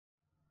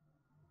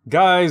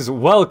Guys,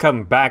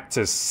 welcome back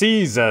to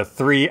Caesar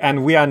 3,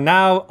 and we are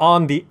now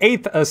on the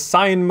 8th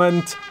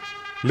assignment,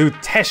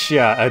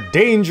 Lutetia, a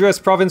dangerous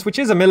province, which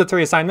is a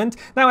military assignment.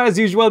 Now, as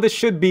usual, this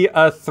should be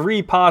a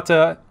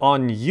three-parter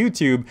on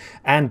YouTube,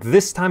 and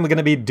this time we're going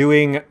to be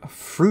doing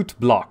fruit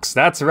blocks.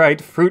 That's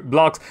right, fruit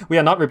blocks. We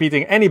are not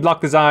repeating any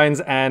block designs,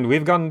 and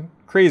we've gone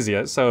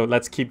crazier, so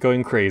let's keep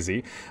going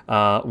crazy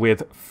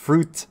with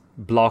fruit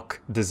block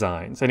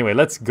designs. Anyway,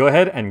 let's go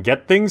ahead and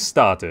get things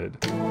started.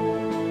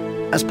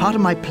 As part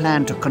of my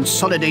plan to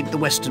consolidate the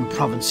western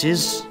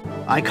provinces,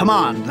 I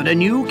command that a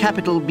new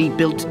capital be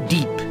built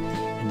deep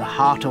in the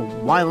heart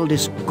of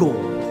wildest Gaul.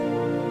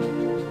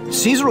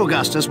 Caesar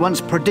Augustus once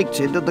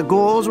predicted that the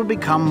Gauls would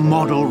become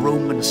model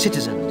Roman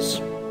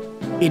citizens.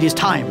 It is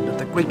time that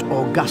the great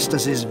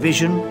Augustus's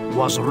vision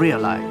was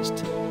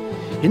realized.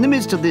 In the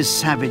midst of this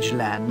savage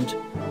land,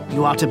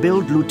 you are to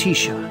build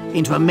Lutetia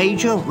into a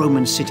major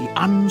Roman city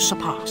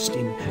unsurpassed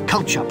in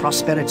culture,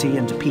 prosperity,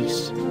 and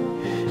peace.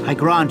 I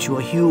grant you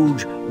a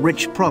huge,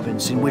 rich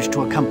province in which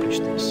to accomplish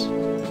this.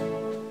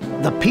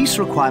 The peace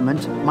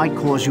requirement might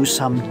cause you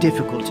some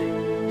difficulty.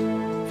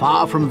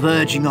 Far from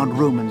verging on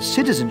Roman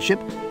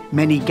citizenship,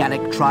 many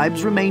Gallic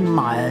tribes remain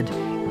mired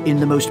in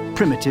the most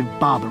primitive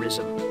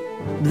barbarism.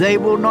 They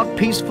will not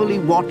peacefully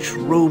watch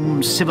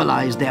Rome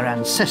civilize their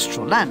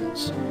ancestral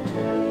lands.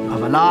 You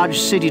have a large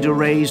city to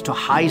raise to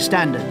high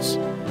standards,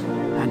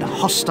 and a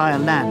hostile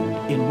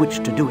land in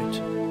which to do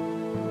it.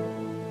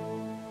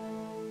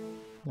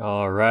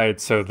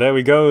 Alright, so there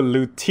we go.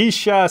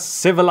 Lutetia,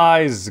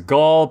 civilized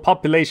Gaul,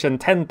 population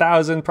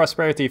 10,000,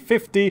 prosperity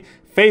 50,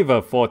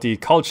 favor 40,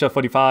 culture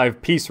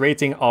 45, peace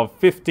rating of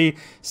 50.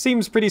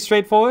 Seems pretty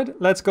straightforward.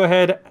 Let's go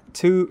ahead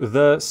to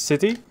the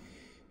city.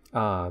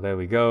 There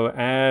we go.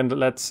 And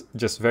let's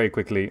just very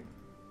quickly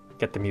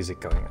get the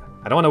music going.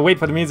 I don't want to wait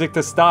for the music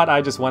to start,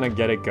 I just want to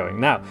get it going.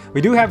 Now,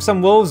 we do have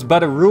some wolves,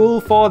 but a rule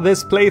for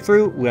this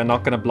playthrough, we're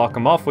not going to block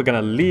them off. We're going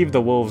to leave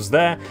the wolves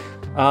there.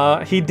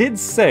 He did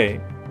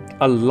say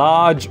a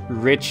large,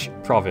 rich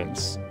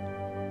province.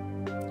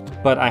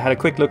 But I had a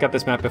quick look at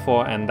this map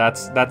before, and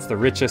that's the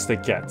richest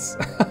it gets.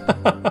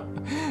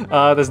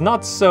 There's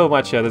not so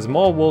much here. There's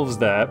more wolves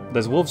there.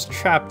 There's wolves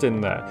trapped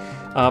in there.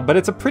 But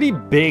it's a pretty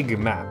big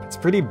map. It's a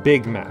pretty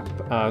big map.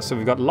 So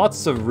we've got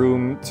lots of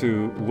room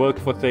to work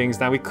for things.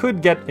 Now, we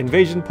could get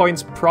invasion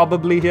points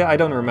probably here. I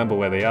don't remember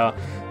where they are.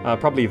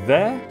 Probably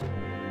there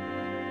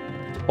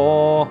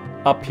or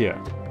up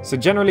here. So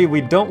generally,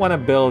 we don't want to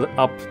build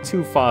up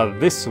too far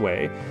this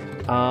way.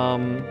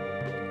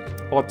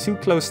 Or too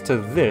close to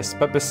this,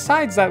 but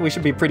besides that, we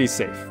should be pretty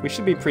safe. We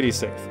should be pretty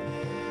safe.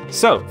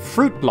 So,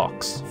 fruit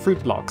blocks.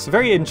 Fruit blocks.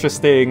 Very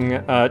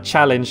interesting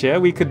challenge here.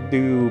 We could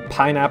do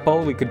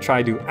pineapple. We could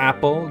try do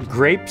apple,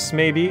 grapes,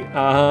 maybe,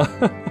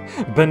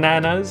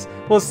 bananas.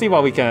 We'll see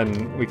what we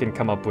can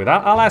come up with.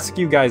 I'll ask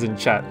you guys in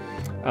chat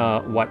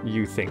what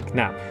you think.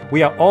 Now,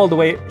 we are all the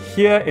way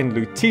here in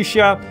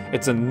Lutetia.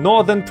 It's a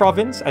northern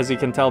province, as you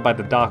can tell by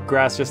the dark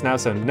grass just now,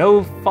 so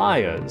no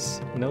fires.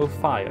 No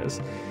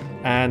fires.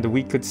 And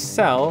we could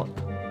sell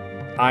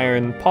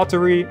iron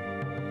pottery,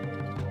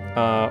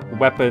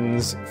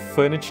 weapons,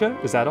 furniture.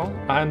 Is that all?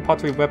 Iron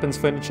pottery, weapons,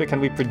 furniture. Can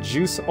we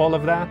produce all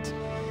of that?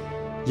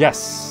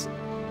 Yes.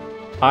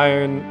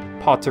 Iron,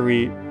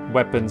 pottery,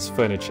 weapons,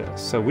 furniture.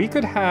 So we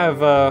could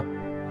have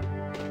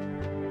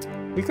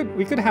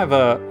we could have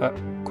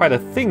quite a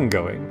thing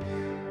going.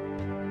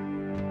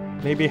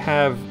 Maybe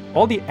have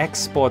all the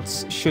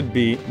exports should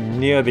be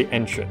near the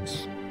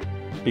entrance,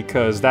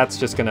 because that's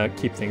just gonna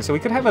keep things. So we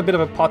could have a bit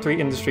of a pottery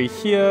industry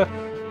here,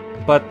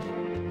 but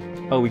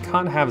oh, we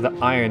can't have the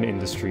iron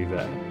industry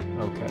there.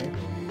 Okay.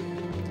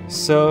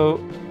 So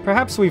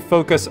perhaps we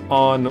focus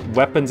on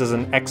weapons as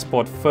an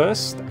export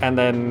first, and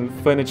then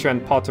furniture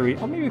and pottery.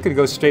 Or maybe we could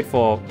go straight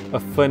for a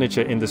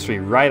furniture industry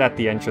right at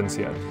the entrance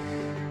here.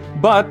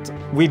 But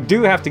we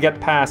do have to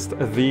get past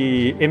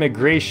the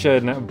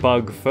immigration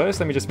bug first.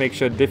 Let me just make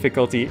sure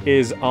difficulty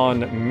is on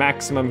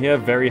maximum here.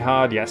 Very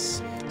hard,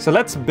 yes. So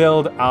let's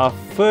build our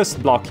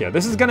first block here.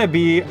 This is going to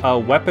be a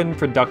weapon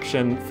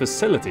production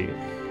facility.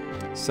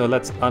 So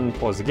let's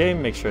unpause the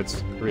game, make sure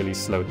it's really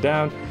slowed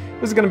down.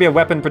 This is going to be a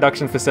weapon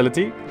production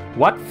facility.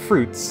 What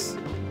fruits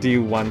do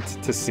you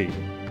want to see?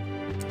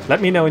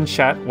 Let me know in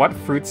chat what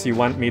fruits you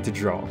want me to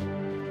draw.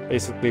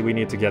 Basically, we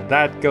need to get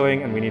that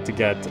going, and we need to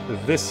get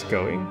this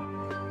going.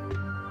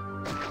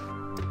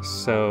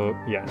 So,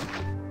 yeah.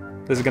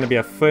 This is going to be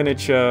a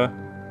furniture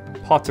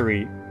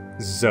pottery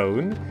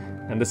zone.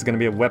 And this is going to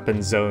be a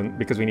weapon zone,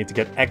 because we need to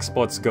get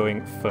exports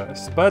going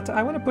first. But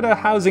I want to put a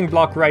housing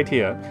block right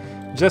here,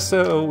 just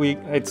so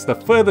it's the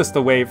furthest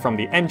away from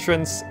the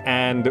entrance,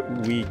 and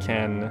we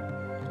can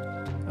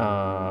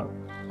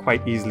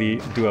quite easily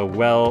do a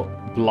well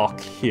block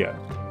here.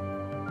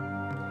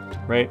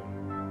 Right?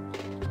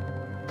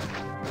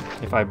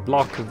 If I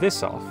block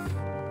this off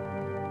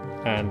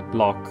and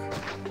block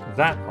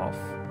that off,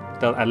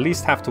 they'll at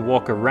least have to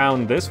walk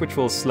around this, which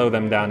will slow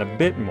them down a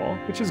bit more,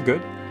 which is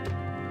good.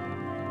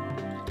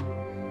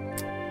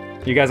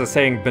 You guys are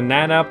saying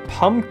banana,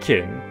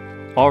 pumpkin,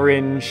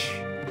 orange,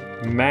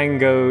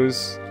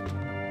 mangoes.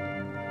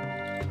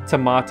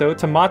 tomato.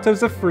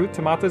 Tomatoes are fruit.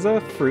 Tomatoes are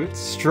fruit.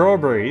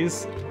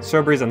 Strawberries.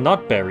 Strawberries are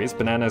not berries.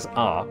 Bananas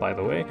are, by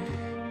the way.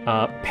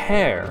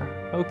 Pear.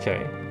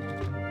 Okay.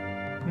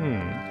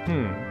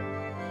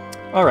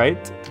 All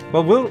right.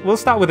 Well, we'll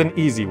start with an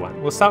easy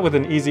one. We'll start with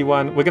an easy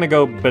one. We're gonna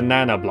go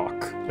banana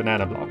block.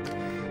 Banana block.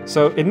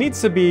 So it needs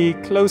to be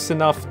close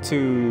enough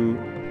to...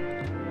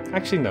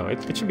 Actually, no.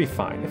 It should be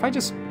fine. If I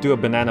just do a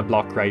banana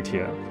block right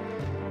here.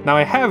 Now,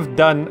 I have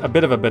done a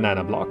bit of a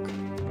banana block.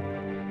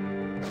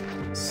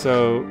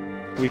 So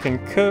we can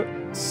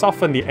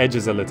soften the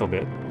edges a little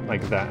bit,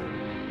 like that.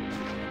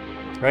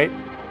 Right?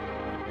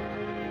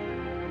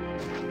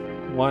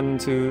 1,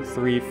 2,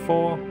 3,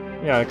 4.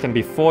 Yeah, it can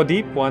be 4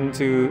 deep. 1,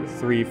 2,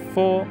 3,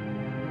 4.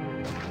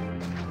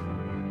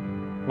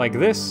 Like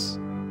this.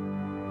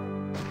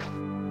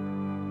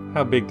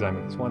 How big do I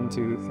make this? 1,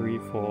 2, 3,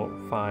 4,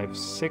 5,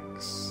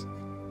 6.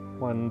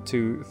 1,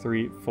 2,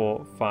 3,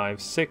 4,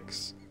 5,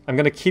 6. I'm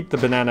gonna keep the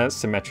banana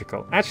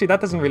symmetrical. Actually,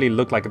 that doesn't really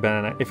look like a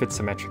banana if it's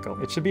symmetrical.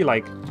 It should be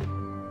like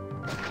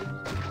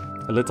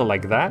a little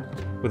like that,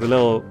 with a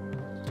little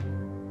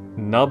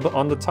nub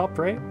on the top,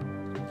 right?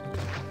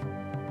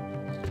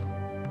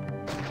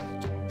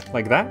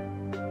 Like that.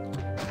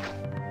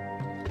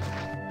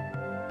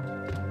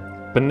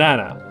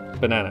 Banana.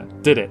 Banana.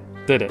 Did it.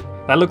 Did it.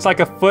 That looks like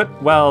a foot.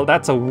 Well,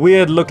 that's a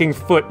weird looking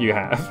foot you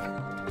have.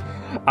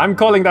 I'm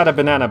calling that a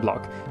banana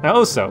block. Now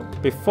also,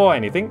 before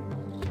anything,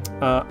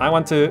 I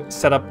want to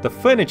set up the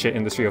furniture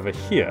industry over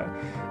here.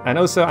 And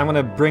also, I want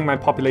to bring my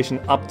population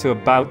up to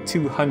about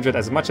 200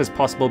 as much as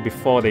possible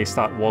before they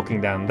start walking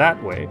down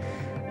that way.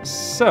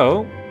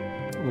 So,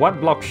 what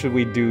block should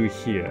we do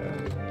here?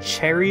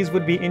 Cherries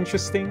would be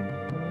interesting.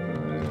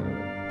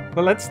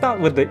 Well, let's start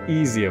with the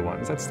easier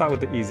ones. Let's start with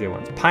the easier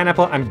ones.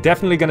 Pineapple, I'm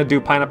definitely going to do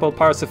pineapple.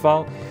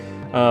 Parsifal.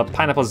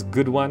 Pineapple's a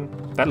good one.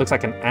 That looks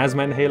like an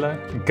asthma inhaler.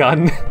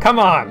 Gun. Come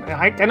on!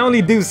 I can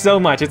only do so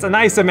much. It's an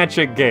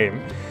isometric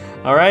game.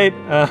 Alright?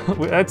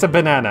 That's a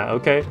banana,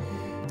 okay?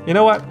 You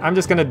know what? I'm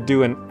just going to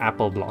do an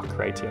apple block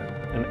right here.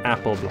 An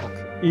apple block.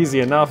 Easy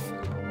enough.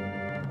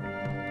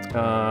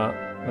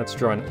 Let's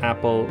draw an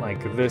apple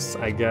like this,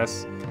 I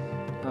guess.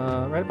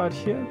 Right about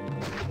here.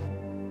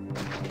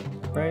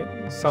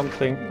 Right?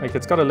 Something like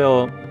it's got a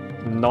little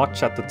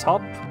notch at the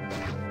top.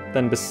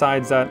 Then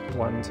besides that,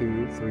 1,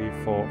 2, 3,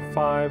 4,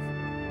 5.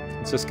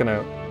 It's just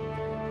gonna...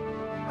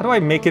 How do I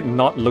make it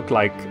not look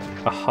like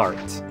a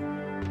heart?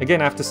 Again,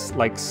 I have to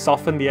like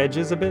soften the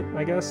edges a bit,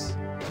 I guess.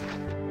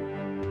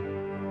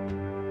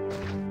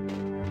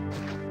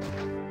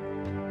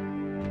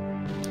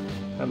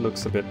 That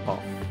looks a bit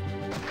off.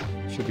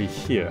 Should be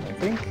here, I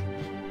think.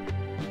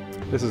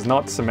 This is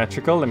not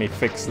symmetrical. Let me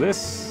fix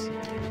this.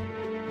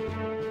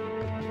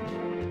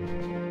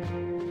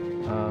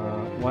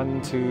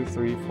 1, 2,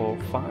 3, 4,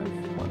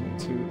 5. 1,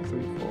 2,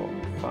 3, 4,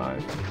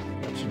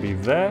 5. That should be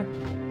there.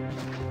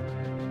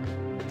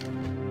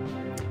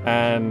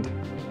 And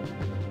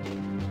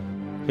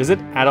is it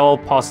at all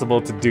possible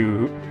to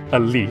do a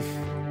leaf?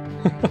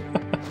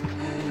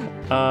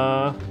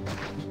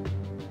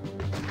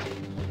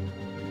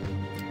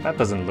 That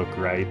doesn't look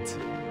right.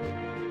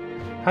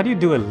 How do you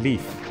do a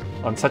leaf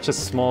on such a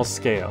small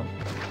scale?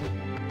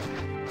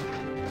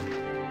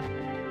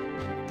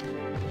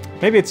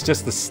 Maybe it's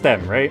just the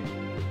stem, right?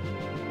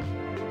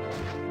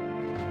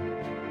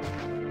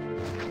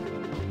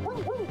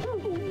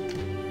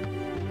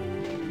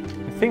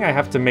 I think I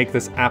have to make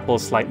this apple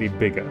slightly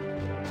bigger.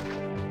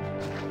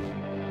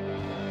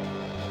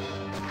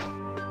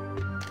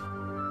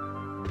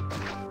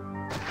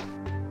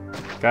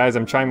 Guys,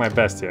 I'm trying my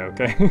best here,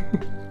 okay?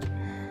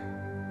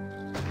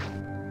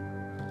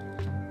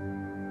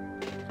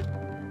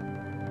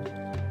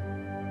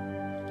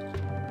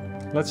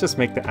 Let's just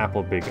make the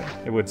apple bigger.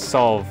 It would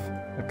solve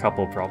a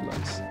couple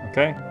problems,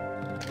 okay?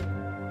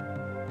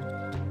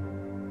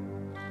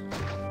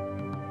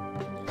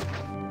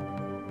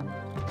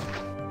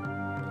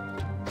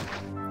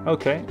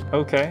 Okay,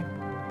 okay.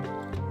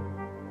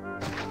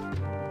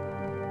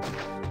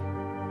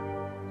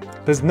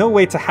 There's no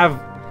way to have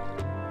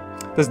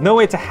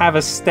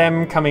a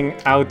stem coming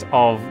out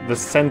of the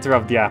center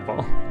of the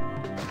apple.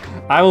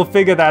 I will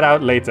figure that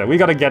out later. We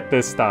gotta get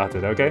this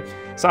started, okay?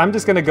 So I'm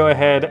just gonna go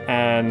ahead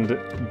and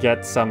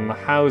get some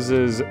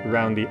houses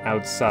around the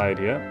outside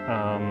here.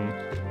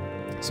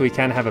 So we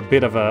can have a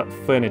bit of a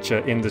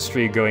furniture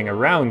industry going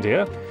around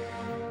here.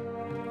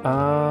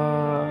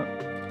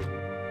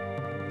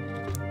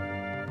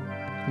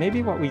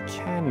 Maybe what we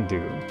can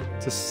do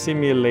to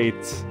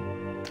simulate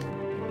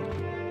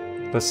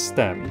the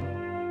stem.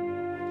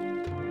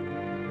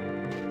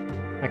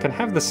 I can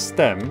have the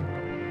stem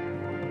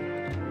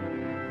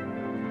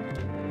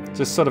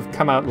just sort of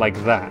come out like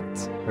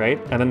that, right?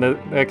 And then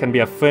there can be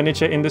a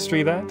furniture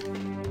industry there.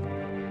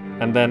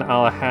 And then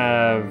I'll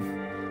have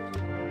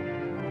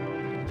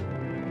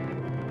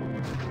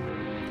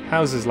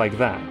houses like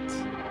that.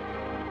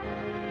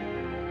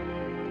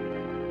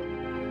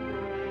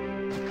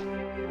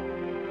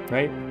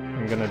 Right?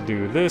 I'm gonna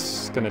do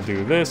this, gonna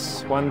do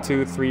this. 1,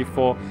 2, 3,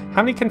 4.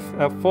 How many can...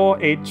 4,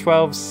 8,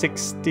 12,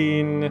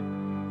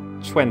 16...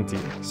 20.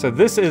 So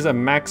this is a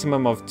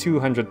maximum of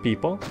 200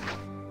 people.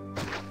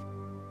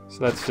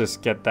 So let's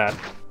just get that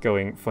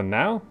going for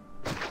now.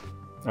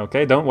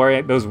 Okay, don't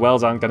worry, those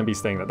wells aren't going to be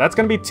staying there. That's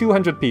going to be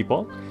 200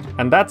 people,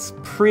 and that's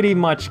pretty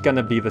much going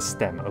to be the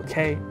stem,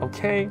 okay?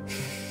 Okay?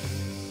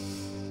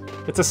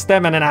 It's a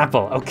stem and an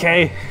apple,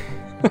 okay?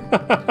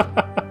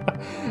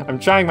 I'm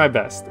trying my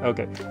best.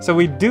 Okay, so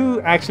we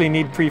do actually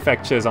need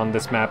prefectures on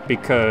this map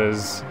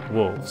because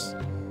wolves.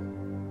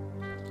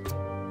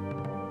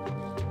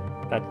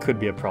 That could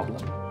be a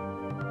problem.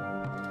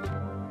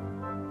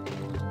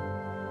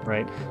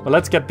 Right, well,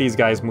 let's get these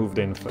guys moved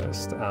in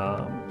first.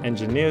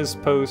 Engineers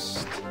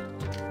post.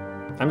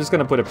 I'm just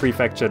gonna put a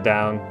prefecture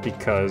down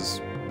because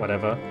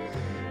whatever.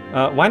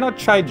 Why not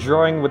try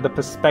drawing with the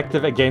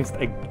perspective against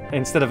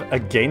instead of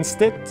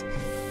against it?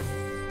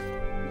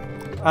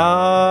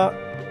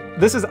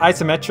 This is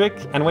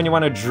isometric, and when you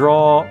want to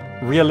draw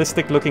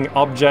realistic looking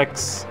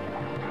objects,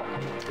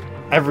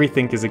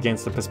 everything is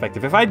against the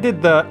perspective. If I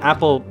did the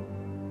apple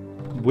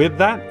with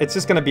that, it's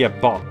just gonna be a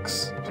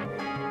box.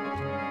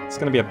 It's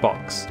gonna be a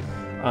box.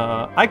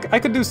 I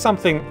could do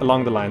something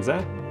along the lines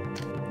there,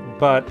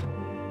 but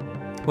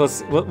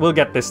we'll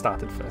get this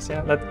started first.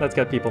 Yeah, let's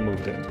get people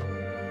moved in.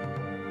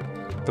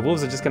 The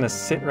wolves are just gonna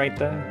sit right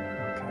there.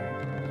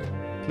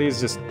 Okay. Please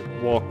just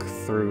walk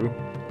through.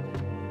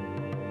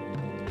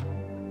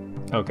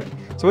 Okay,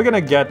 so we're gonna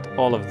get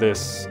all of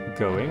this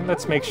going.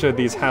 Let's make sure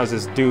these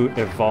houses do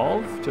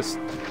evolve. Just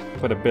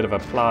put a bit of a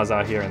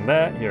plaza here and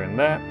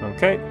there,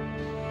 okay.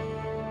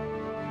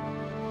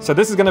 So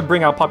this is gonna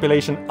bring our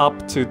population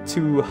up to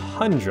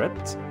 200.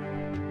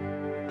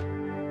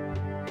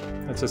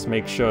 Let's just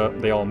make sure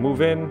they all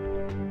move in.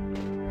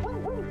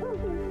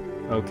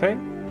 Okay.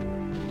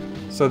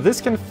 So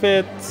this can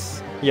fit,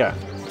 yeah,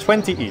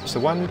 20 each. So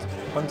 1,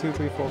 2,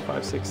 3, 4,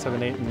 5, 6,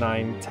 7, 8,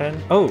 9,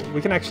 10. Oh,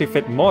 we can actually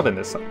fit more than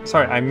this.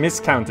 Sorry, I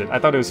miscounted. I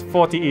thought it was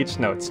 40 each.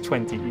 No, it's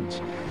 20 each.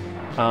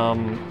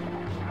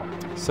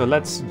 So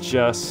let's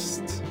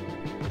just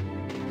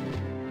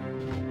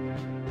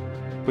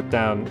put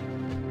down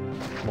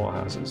more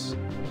houses.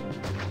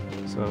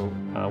 So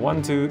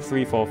 1, 2,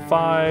 3, 4,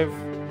 5,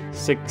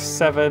 6,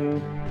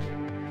 7.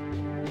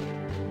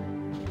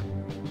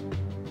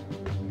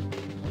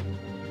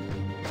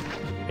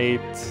 8,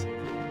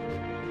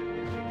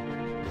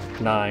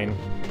 9,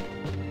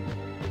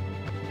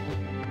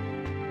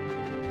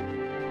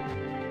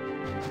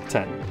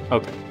 10.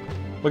 Okay,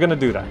 we're gonna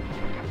do that.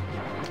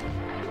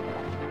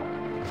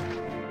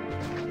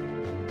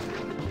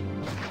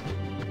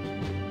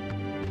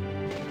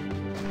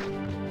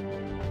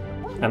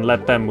 And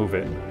let them move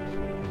in.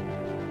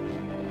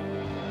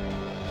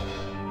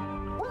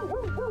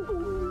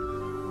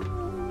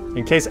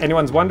 In case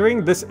anyone's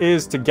wondering, this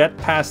is to get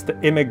past the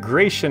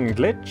immigration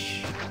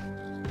glitch,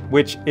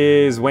 which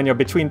is when you're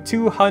between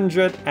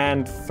 200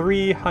 and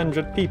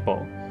 300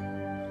 people.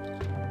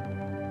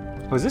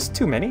 Oh, is this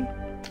too many?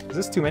 Is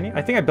this too many?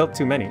 I think I built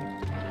too many.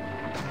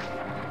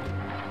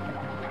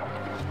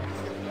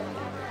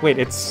 Wait,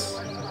 it's...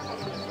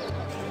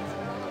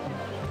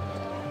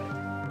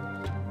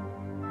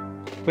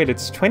 Wait,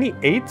 it's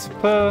 28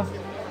 per...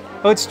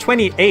 Oh, it's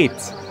 28,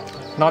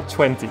 not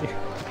 20.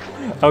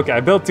 Okay, I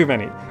built too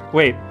many.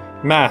 Wait,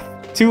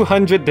 math.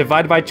 200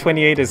 divided by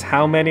 28 is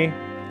how many?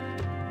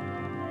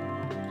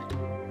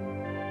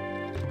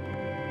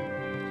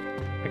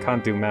 I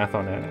can't do math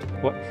on it.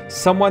 What?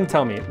 Someone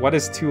tell me, what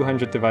is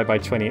 200 divided by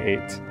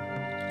 28?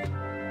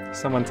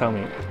 Someone tell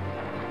me.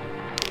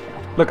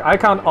 Look, I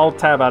can't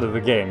Alt-Tab out of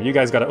the game. You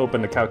guys gotta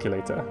open the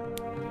calculator.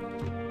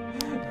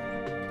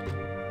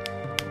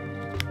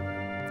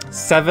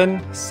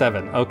 7,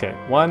 7. Okay.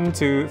 1,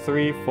 2,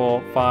 3,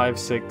 4, 5,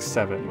 6,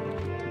 7.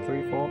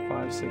 3, 4,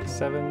 5, 6,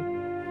 7.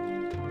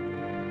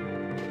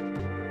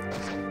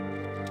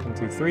 1,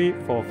 2, 3,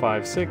 4,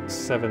 5, 6,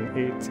 7,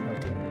 8.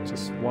 Okay,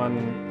 just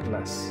one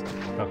less.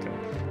 Okay.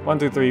 1,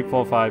 2, 3,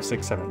 4, 5,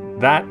 6, 7.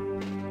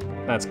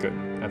 That's good.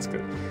 That's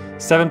good.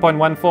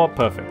 7.14,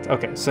 perfect.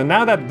 Okay, so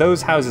now that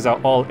those houses are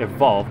all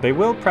evolved, they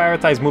will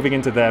prioritize moving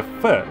into there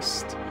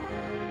first,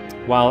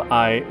 while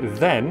I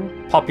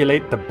then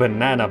populate the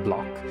banana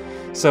block.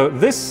 So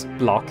this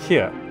block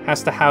here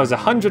has to house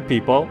 100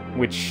 people,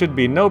 which should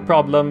be no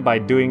problem by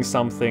doing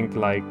something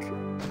like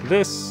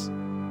this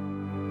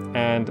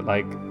and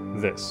like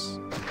this.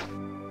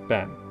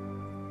 Bam.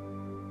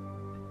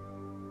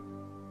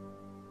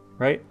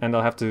 Right? And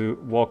I'll have to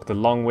walk the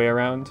long way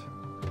around.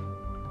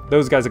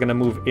 Those guys are going to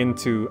move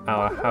into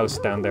our house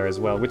down there as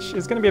well, which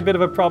is going to be a bit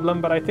of a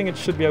problem, but I think it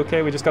should be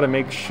okay. We just got to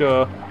make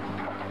sure...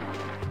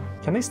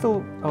 Can they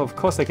still... Oh, of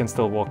course they can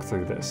still walk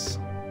through this.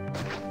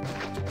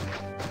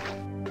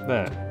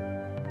 There.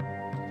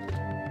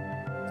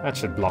 That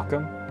should block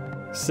them.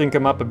 Sync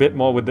them up a bit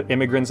more with the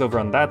immigrants over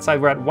on that side.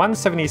 We're at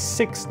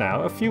 176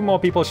 now. A few more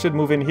people should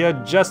move in here,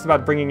 just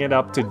about bringing it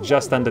up to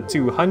just under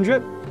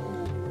 200.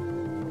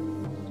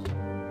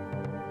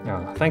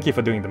 Oh, thank you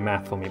for doing the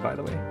math for me, by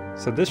the way.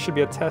 So this should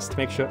be a test to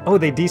make sure... Oh,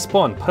 they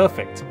despawn.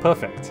 Perfect.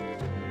 Perfect.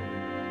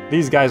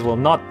 These guys will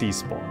not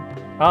despawn.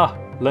 Ah,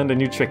 learned a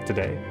new trick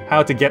today.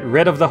 How to get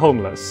rid of the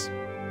homeless.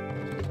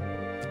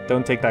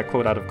 Don't take that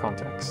quote out of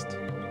context.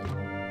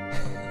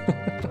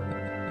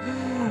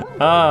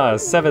 Ah,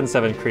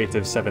 77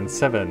 Creative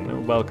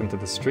 77. Welcome to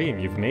the stream.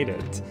 You've made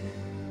it.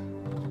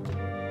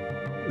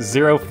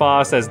 Zero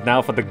Far says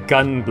now for the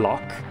gun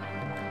block.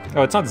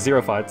 Oh, it's not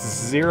Zero Far. It's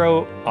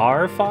Zero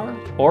Arfar?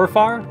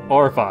 Orfar?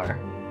 Orfar.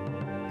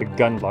 The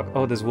gun block.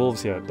 Oh, there's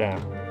wolves here.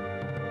 Damn.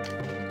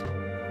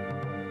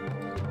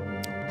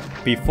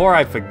 Before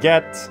I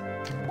forget,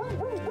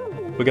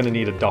 we're gonna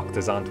need a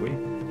doctor's, aren't we?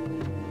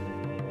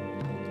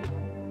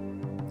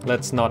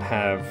 Let's not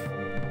have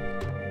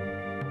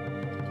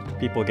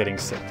people getting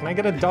sick. Can I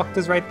get a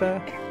doctor's right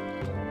there?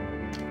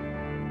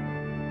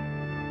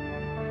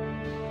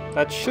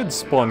 That should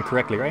spawn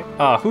correctly, right?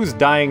 Ah, who's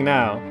dying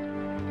now?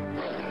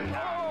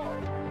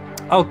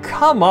 Oh,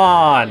 come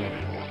on!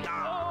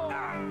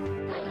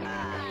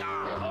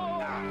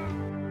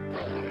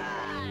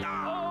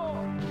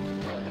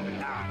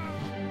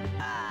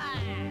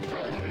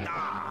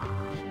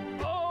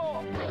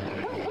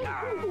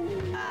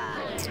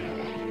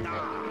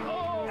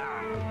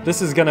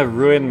 This is gonna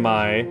ruin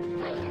my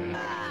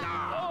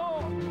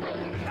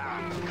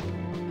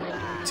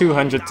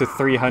 200 to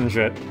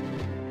 300.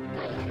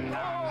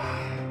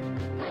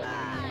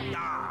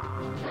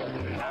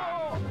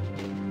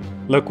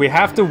 Look, we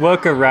have to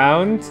work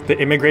around the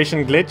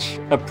immigration glitch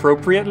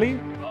appropriately.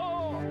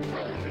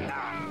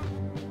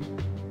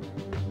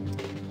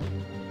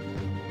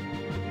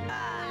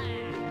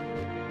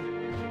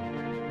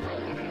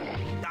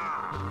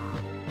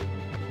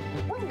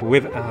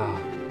 With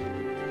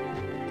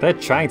they're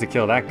trying to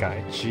kill that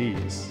guy.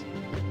 Jeez.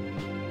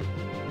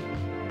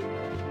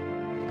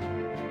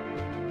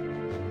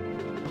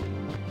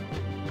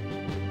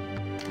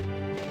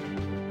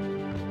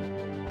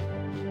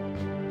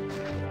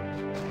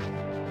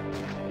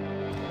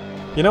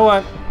 You know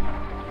what?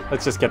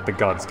 Let's just get the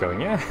gods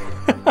going, yeah?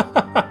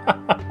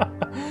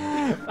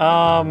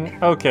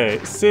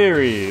 Okay,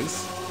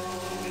 series.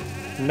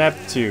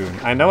 Neptune.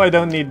 I know I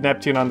don't need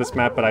Neptune on this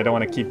map, but I don't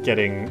want to keep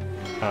getting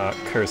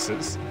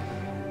curses.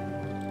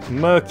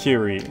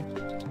 Mercury.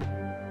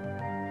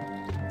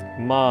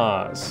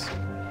 Mars.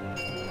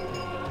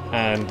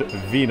 And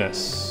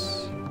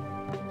Venus.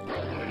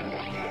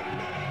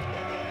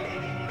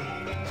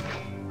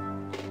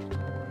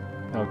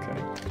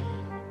 Okay.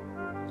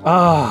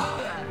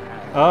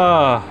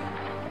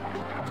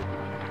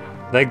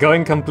 They're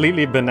going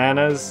completely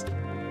bananas.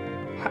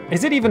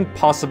 Is it even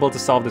possible to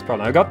solve this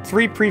problem? I got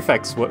 3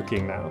 prefects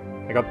working now.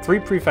 I got 3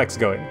 prefects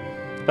going.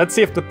 Let's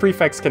see if the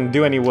prefects can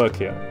do any work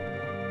here.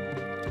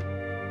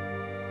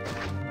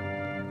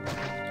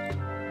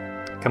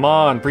 Come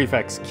on,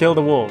 prefects, kill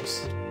the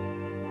wolves.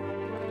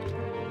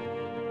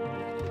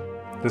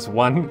 This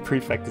one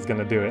prefect is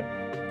gonna do it.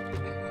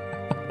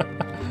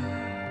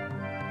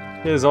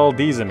 Here's all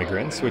these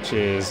immigrants, which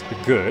is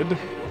good.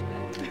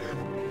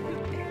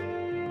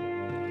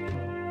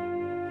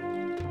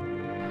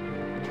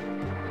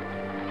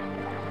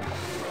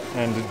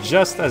 And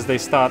just as they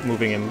start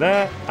moving in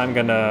there, I'm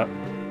gonna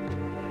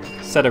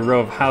set a row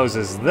of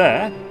houses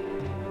there.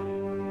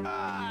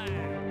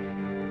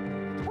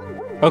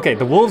 Okay,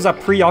 the wolves are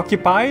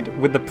preoccupied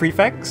with the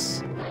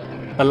prefects,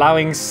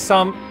 allowing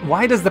some...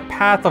 Why does the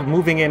path of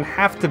moving in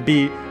have to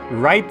be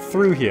right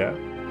through here?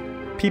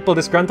 People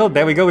disgruntled.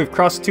 There we go, we've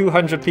crossed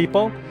 200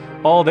 people.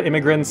 All the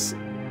immigrants...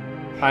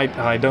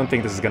 I don't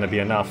think this is gonna be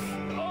enough.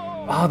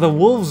 Oh, the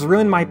wolves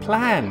ruined my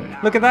plan.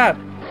 Look at that.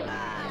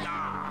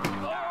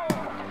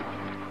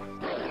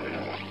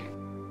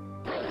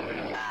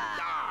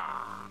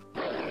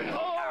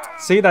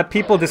 See, that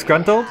people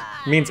disgruntled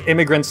means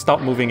immigrants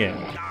stop moving in.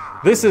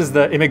 This is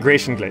the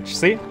immigration glitch,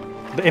 see?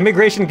 The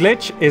immigration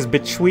glitch is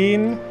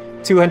between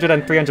 200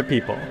 and 300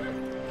 people.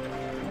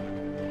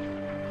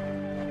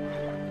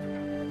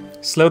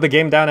 Slow the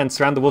game down and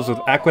surround the wolves with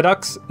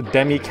aqueducts,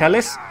 Demi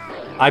Kellis.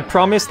 I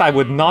promised I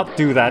would not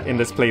do that in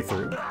this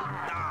playthrough.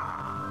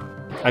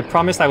 I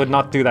promised I would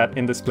not do that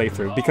in this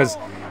playthrough because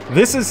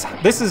this is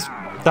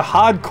the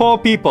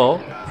hardcore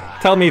people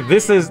tell me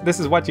this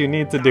is what you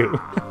need to do.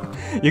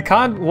 You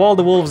can't wall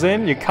the wolves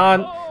in, you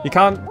can't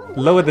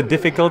lower the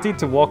difficulty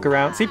to walk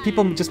around. See,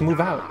 people just move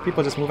out.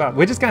 People just move out.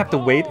 We're just gonna have to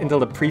wait until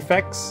the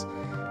prefects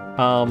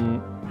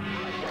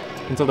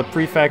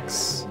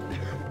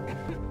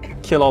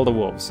kill all the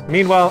wolves.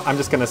 Meanwhile, I'm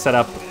just gonna set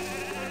up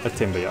a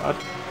timber yard.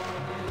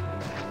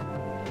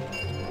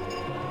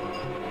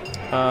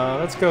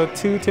 Let's go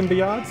 2 timber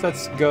yards.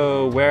 Let's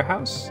go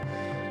warehouse.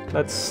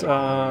 Let's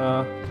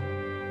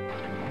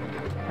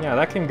yeah,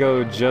 that can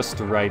go just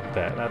right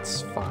there.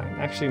 That's fine.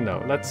 Actually,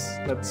 no.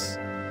 Let's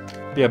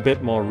be a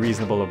bit more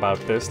reasonable about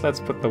this.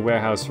 Let's put the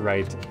warehouse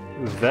right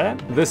there.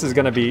 This is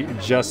gonna be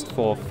just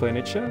for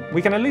furniture.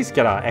 We can at least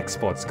get our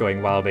exports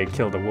going while they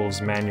kill the wolves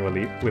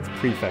manually with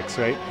prefects,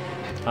 right?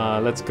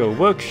 Let's go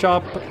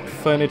workshop,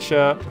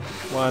 furniture,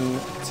 1,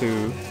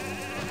 2,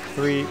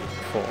 3,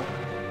 4.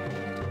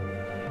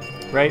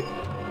 Right?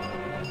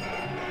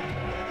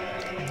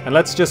 And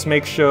let's just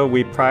make sure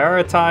we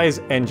prioritize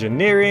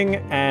engineering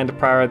and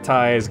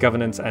prioritize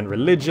governance and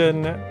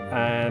religion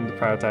and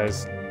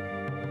prioritize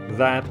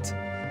that.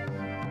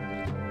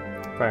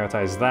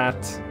 Prioritize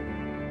that.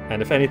 And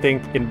if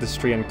anything,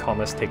 industry and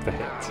commerce take the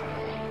hit.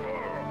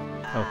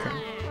 Okay.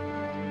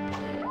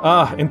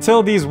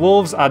 Until these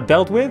wolves are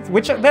dealt with,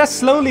 which they're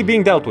slowly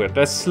being dealt with.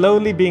 They're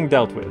slowly being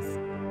dealt with.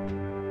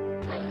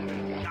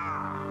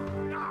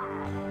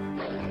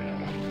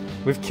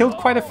 We've killed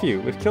quite a few.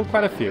 We've killed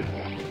quite a few.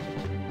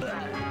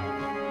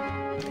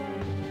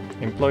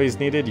 Employees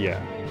needed, yeah.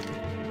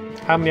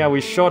 How many are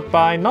we short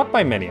by? Not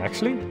by many,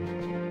 actually.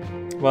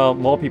 Well,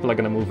 more people are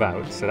gonna move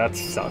out, so that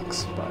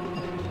sucks, but...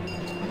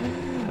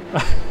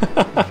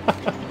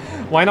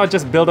 Why not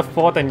just build a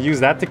fort and use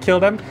that to kill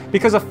them?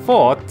 Because a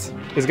fort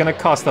is gonna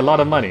cost a lot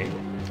of money.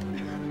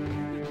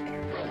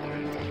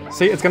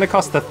 See, it's gonna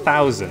cost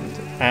 1,000,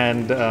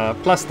 and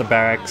plus the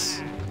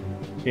barracks,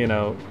 you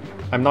know,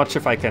 I'm not sure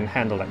if I can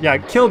handle that. Yeah,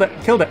 kill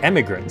the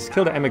immigrants.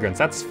 Kill the immigrants,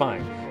 that's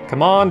fine.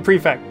 Come on,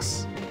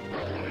 prefects.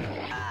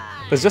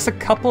 There's just a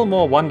couple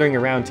more wandering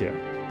around here.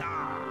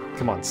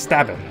 Come on,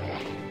 stab him.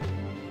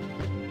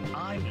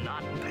 I'm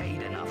not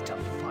paid enough to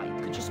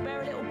fight. Could you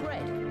spare a little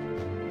bread?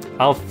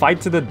 I'll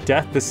fight to the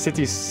death. The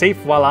city's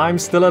safe while I'm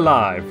still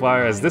alive,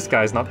 whereas this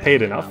guy's not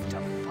paid enough.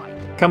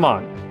 Come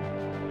on.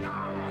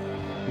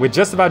 We're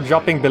just about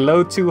dropping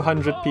below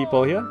 200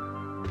 people here.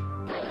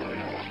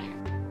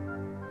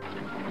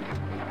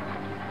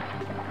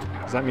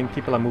 Does that mean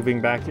people are moving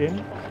back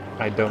in?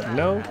 I don't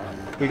know.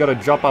 We gotta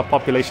drop our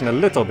population a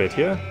little bit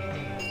here.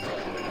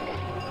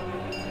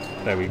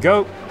 There we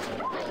go.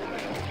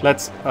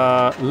 Let's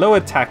lower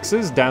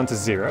taxes down to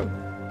 0.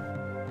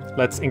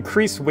 Let's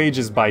increase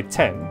wages by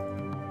 10.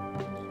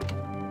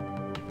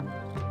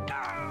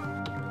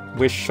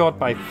 We're short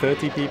by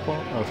 30 people.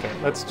 Okay,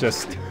 let's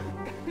just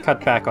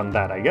cut back on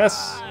that, I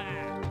guess.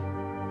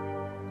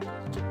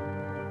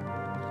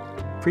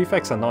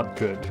 Prefects are not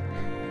good.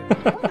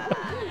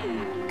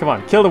 Come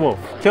on, kill the wolf.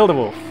 Kill the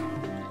wolf.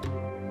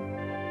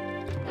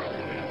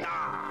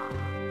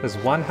 There's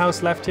one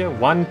house left here.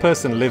 One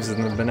person lives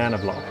in the banana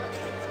block.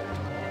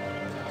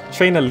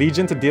 Train a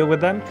legion to deal with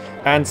them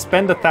and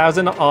spend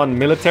 1,000 on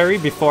military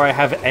before I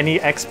have any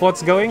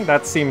exports going?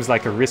 That seems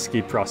like a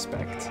risky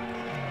prospect.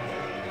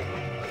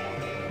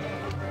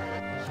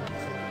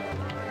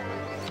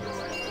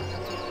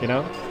 You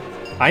know?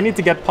 I need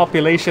to get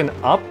population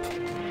up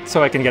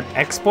so I can get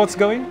exports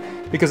going,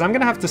 because I'm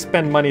gonna have to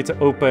spend money to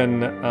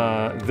open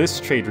this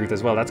trade route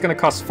as well. That's gonna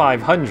cost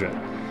 500.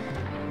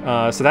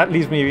 So that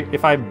leaves me,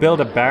 if I build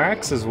a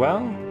barracks as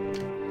well,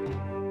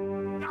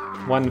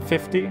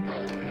 150.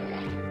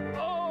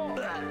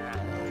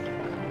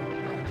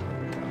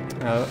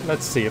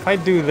 Let's see, if I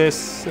do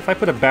this, if I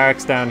put a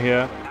barracks down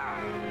here,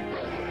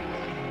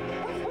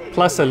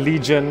 plus a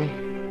legion.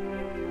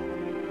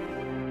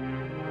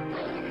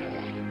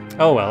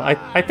 Oh well,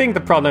 I think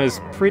the problem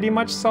is pretty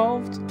much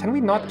solved. Can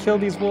we not kill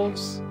these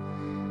wolves?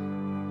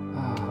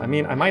 I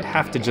mean, I might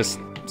have to just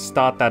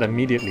start that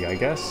immediately, I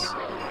guess.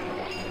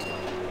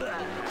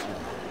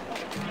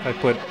 If I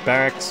put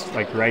barracks,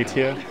 like, right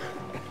here.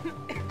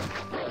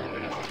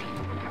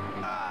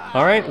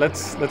 Alright,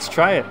 let's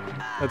try it.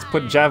 Let's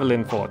put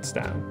javelin forts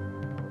down.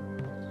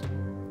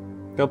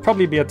 They'll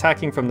probably be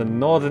attacking from the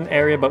northern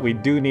area, but we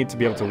do need to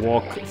be able to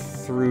walk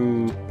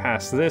through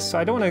past this, so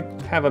I don't want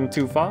to have them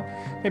too far.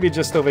 Maybe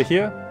just over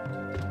here.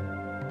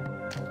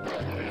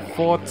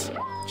 Fort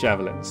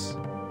javelins.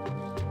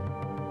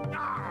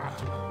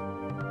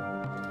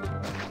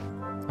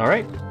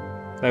 Alright,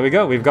 there we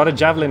go. We've got a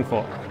javelin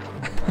fort.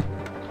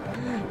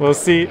 We'll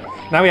see.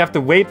 Now we have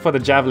to wait for the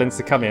javelins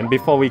to come in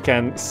before we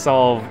can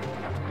solve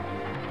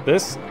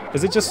this.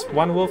 Is it just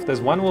one wolf?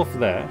 There's one wolf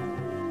there.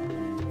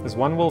 There's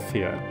one wolf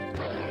here.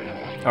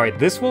 Alright,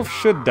 this wolf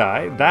should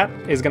die. That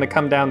is going to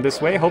come down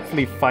this way.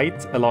 Hopefully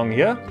fight along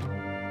here.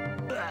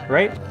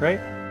 Right?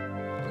 Right?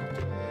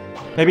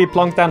 Maybe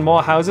plonk down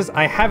more houses.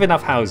 I have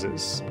enough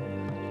houses.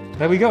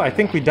 There we go. I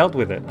think we dealt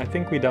with it. I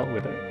think we dealt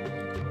with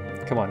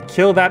it. Come on,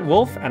 kill that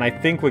wolf, and I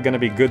think we're going to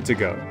be good to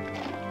go.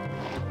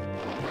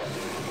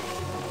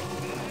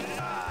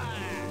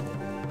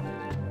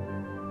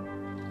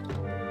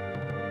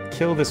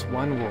 Kill this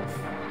one wolf.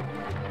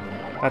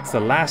 That's the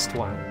last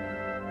one.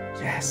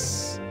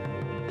 Yes.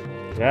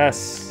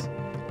 Yes.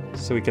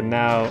 So we can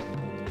now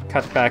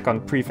cut back on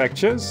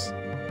prefectures.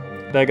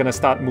 They're going to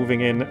start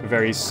moving in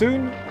very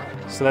soon.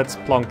 So let's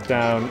plonk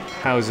down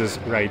houses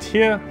right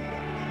here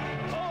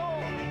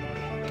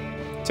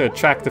to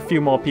attract a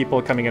few more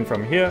people coming in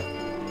from here.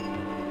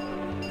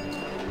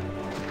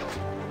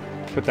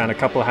 Put down a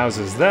couple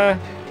houses there.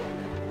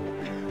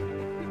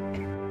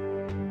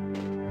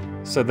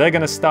 So they're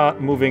going to start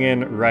moving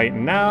in right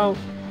now.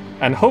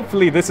 And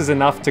hopefully this is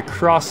enough to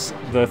cross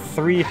the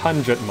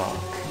 300 mark.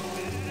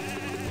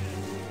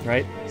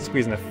 Right?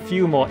 Squeeze in a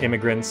few more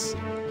immigrants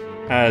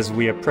as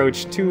we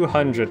approach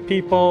 200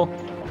 people.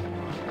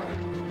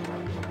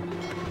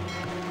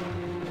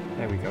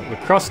 There we go. We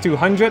crossed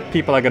 200.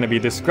 People are going to be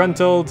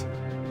disgruntled.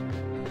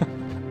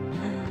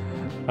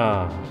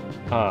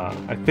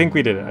 I think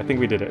we did it. I think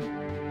we did it.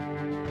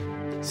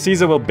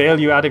 Caesar will bail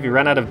you out if you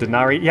run out of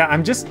denarii. Yeah,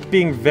 I'm just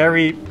being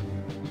very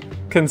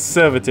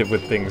conservative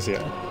with things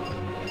here.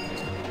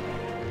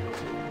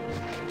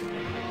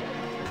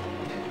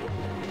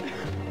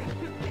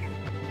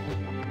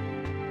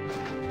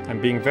 I'm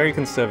being very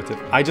conservative.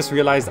 I just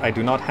realized I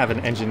do not have an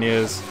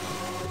engineer's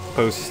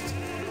post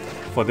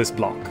for this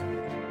block.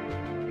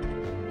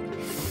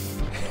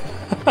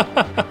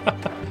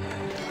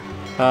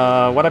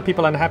 What are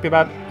people unhappy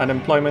about?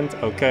 Unemployment,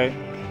 okay.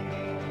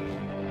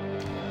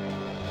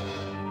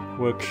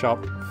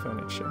 Workshop,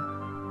 furniture.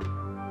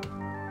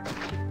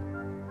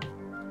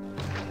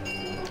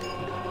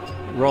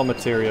 Raw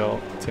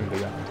material, timber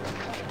yard.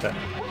 There.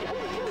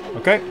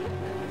 Okay.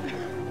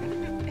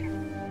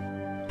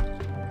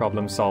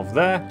 Problem solved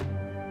there.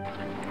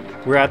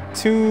 We're at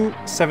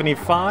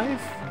 275.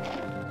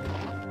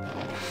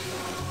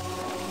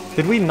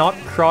 Did we not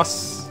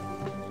cross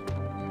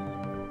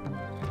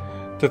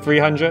to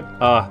 300?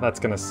 Ah, that's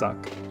gonna suck.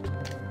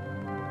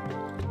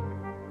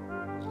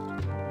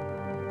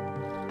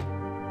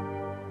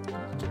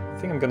 I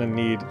think I'm gonna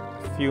need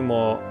a few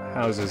more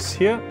houses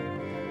here.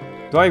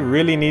 Do I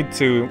really need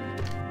to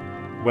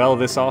well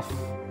this off?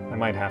 I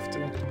might have to.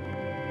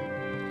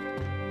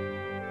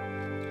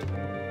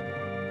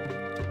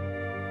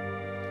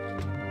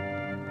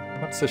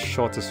 What's the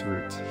shortest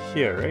route?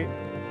 Here, right?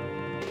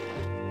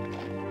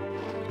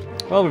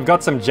 Well, we've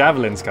got some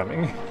javelins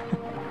coming.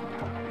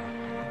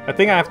 I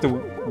think I have to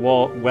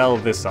well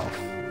this off.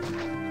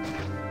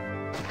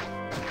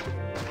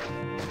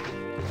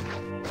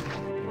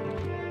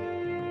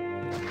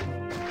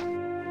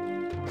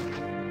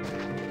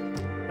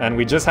 And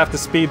we just have to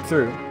speed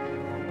through.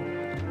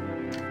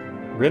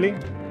 Really?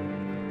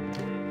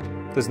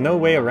 There's no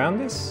way around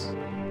this?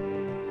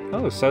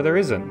 Oh, so there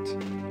isn't.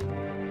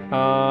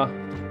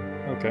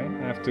 Okay,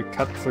 I have to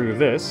cut through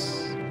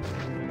this.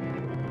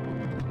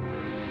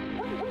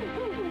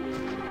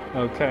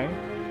 Okay.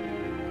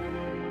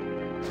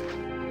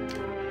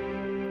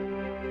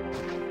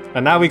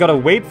 And now we gotta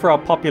wait for our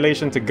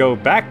population to go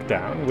back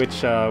down,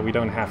 which we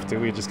don't have to.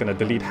 We're just gonna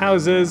delete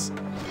houses.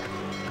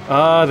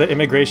 The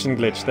immigration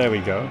glitch, there we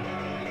go.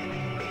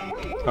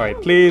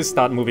 Alright, please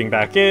start moving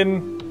back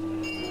in.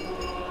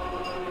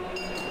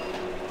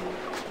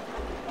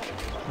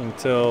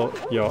 Until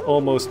you're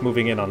almost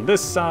moving in on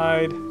this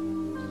side.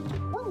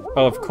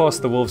 Oh, of course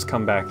the wolves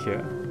come back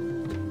here.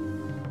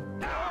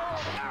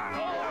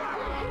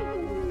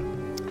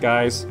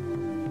 Guys.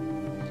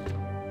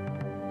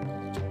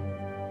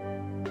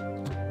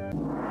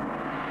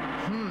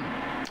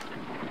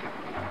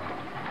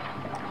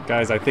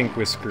 Guys, I think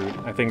we're screwed.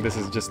 I think this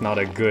is just not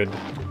a good...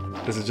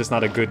 This is just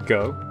not a good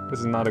go.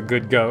 This is not a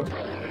good go.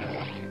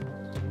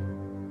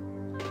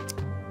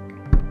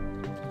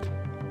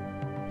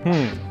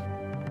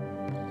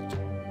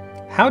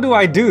 How do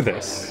I do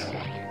this?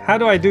 How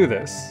do I do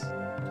this?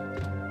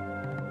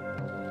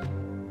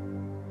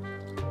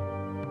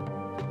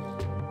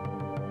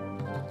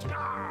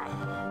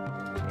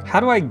 How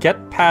do I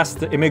get past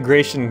the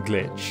immigration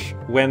glitch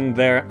when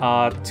there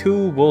are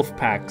 2 wolf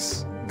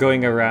packs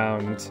going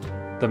around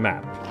the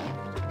map?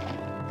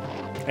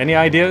 Any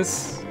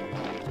ideas?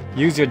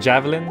 Use your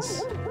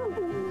javelins?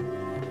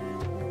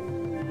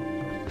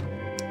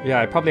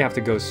 Yeah, I probably have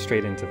to go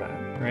straight into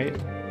that, right?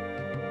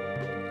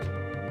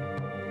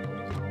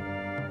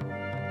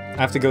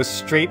 I have to go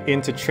straight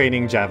into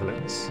training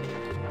javelins.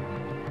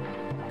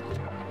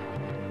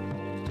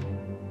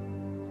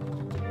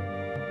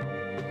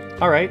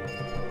 Alright.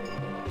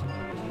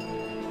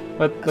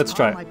 Let's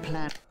try it.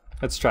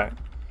 Let's try it.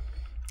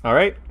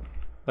 Alright.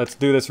 Let's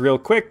do this real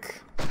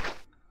quick.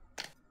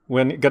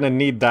 We're gonna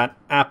need that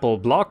apple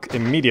block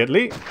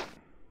immediately.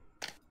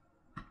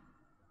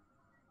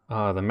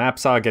 Ah, the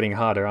maps are getting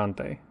harder, aren't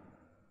they?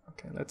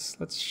 Okay,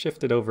 let's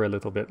shift it over a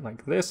little bit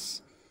like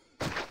this.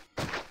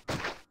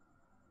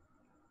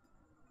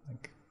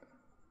 Like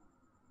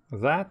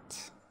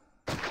that.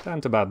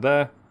 Down to about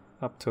there.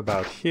 Up to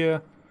about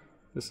here.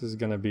 This is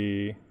gonna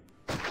be...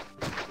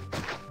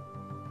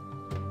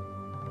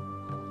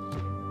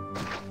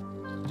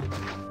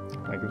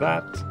 like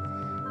that.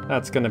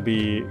 That's gonna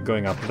be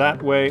going up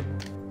that way.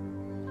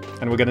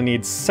 And we're gonna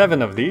need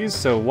 7 of these.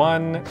 So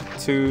 1,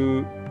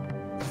 2,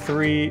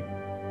 3,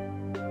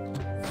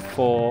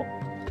 4,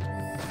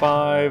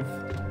 5,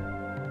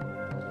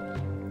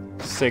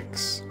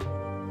 6,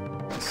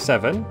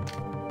 7.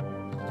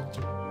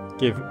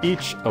 Give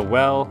each a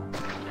well.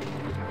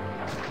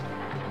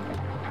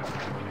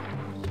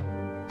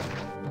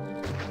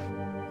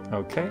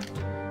 Okay.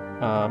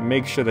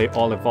 Make sure they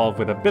all evolve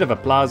with a bit of a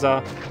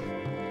plaza.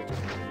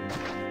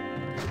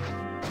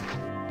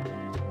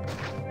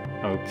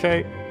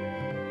 Okay.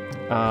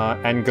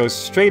 And go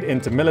straight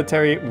into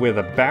military with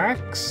a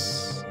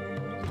barracks.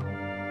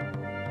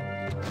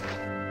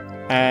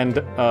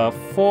 And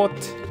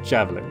fort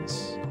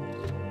javelins.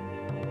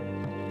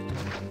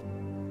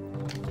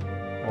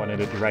 I wanted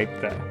it right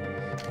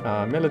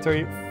there.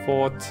 Military,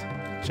 fort,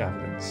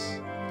 javelins.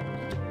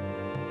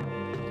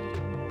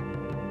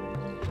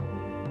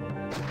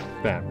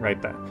 Bam,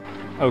 right there.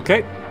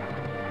 Okay.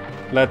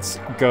 Let's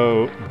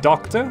go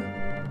doctor.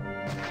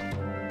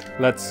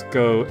 Let's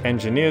go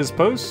engineer's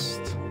post.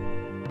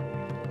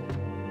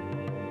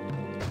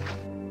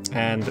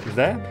 And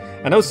there.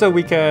 And also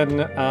we can,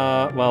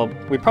 well,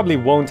 we probably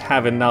won't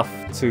have enough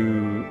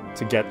to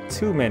get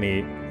too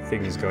many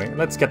things going.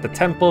 Let's get the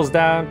temples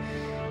down.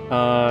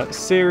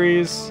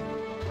 Ceres,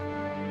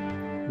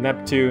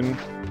 Neptune,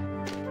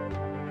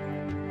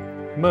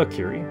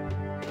 Mercury.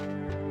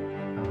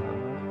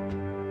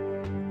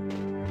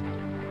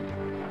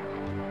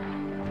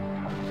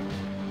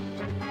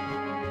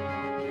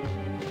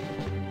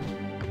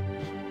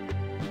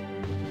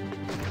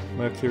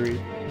 Mercury,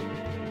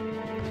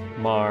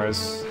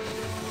 Mars,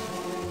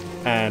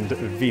 and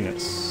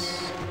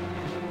Venus.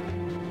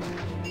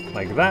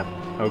 Like that.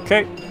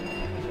 Okay.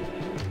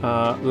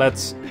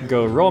 Let's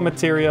go raw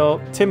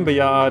material, timber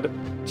yard,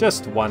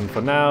 just one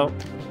for now.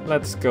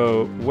 Let's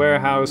go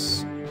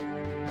warehouse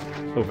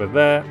over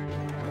there.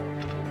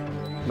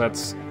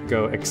 Let's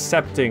go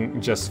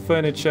accepting just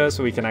furniture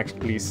so we can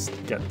actually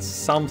get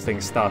something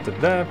started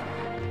there.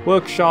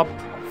 Workshop,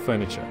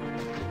 furniture.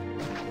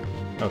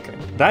 Okay,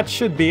 that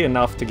should be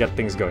enough to get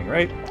things going,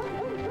 right?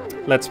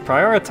 Let's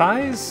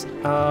prioritize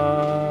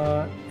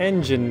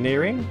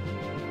engineering,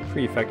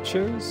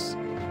 prefectures,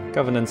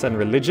 governance and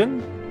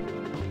religion.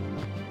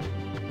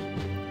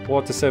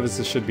 Water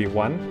services should be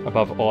 1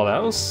 above all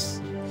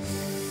else.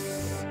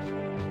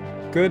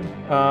 Good.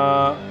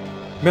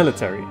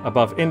 Military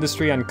above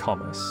industry and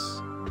commerce.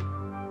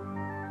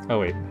 Oh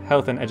wait,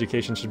 health and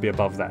education should be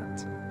above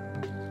that.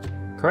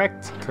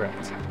 Correct?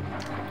 Correct.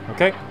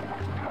 Okay.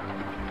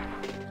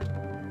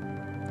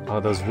 Oh,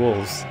 those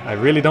wolves. I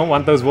really don't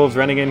want those wolves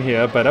running in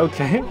here, but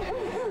okay.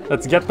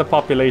 Let's get the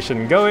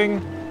population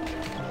going.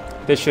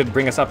 This should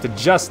bring us up to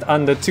just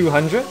under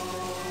 200.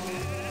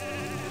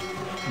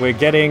 We're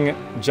getting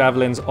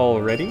javelins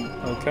already.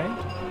 Okay.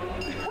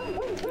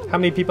 How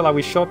many people are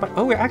we short by?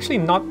 Oh, we're actually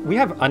not... We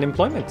have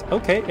unemployment.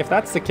 Okay, if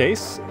that's the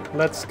case,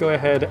 let's go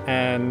ahead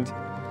and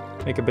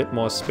make a bit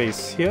more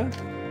space here.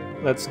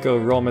 Let's go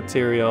raw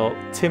material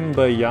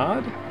timber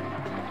yard.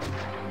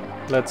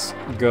 Let's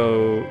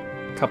go...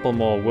 couple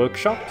more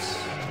workshops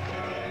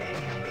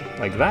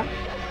like that.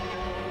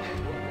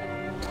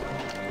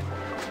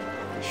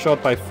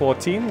 Short by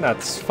 14,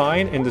 that's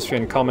fine. Industry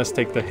and commerce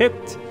take the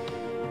hit.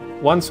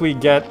 Once we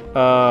get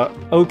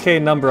okay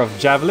number of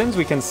javelins,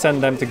 we can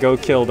send them to go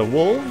kill the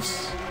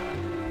wolves.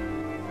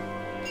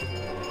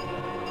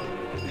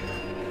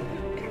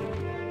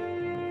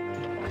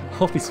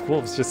 All these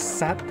wolves just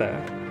sat there.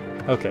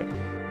 Okay,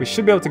 we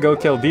should be able to go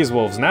kill these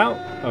wolves now.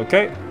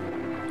 Okay,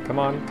 come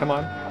on, come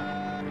on.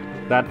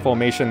 That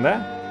formation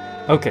there.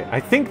 Okay, I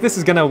think this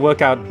is gonna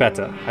work out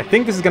better. I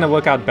think this is gonna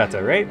work out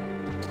better, right?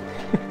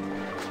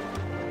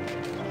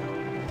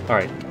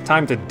 Alright,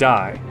 time to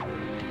die.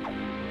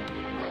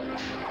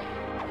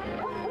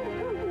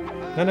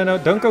 No, no, no,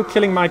 don't go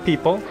killing my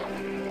people.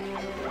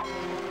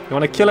 You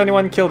wanna kill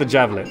anyone, kill the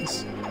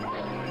javelins.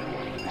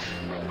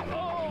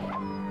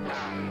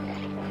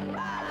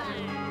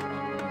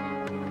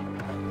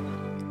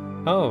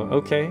 Oh,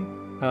 okay.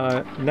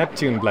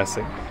 Neptune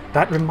blessing.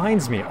 That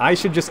reminds me, I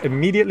should just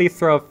immediately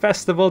throw a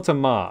festival to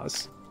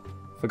Mars.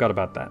 Forgot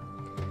about that.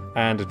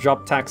 And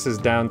drop taxes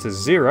down to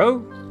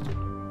 0.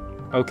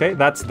 Okay,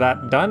 that's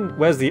that done.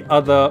 Where's the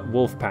other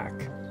wolf pack?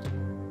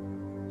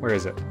 Where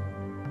is it?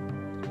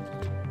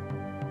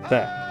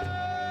 There.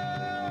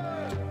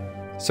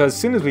 So as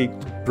soon as we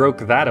broke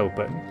that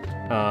open,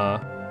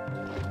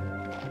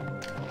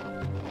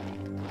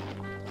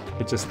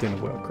 it just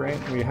didn't work, right?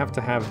 We have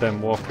to have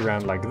them walk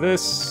around like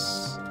this.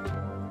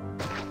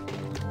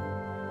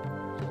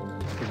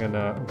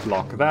 Gonna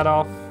block that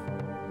off.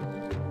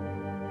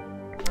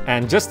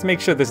 And just to make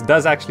sure this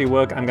does actually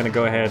work, I'm gonna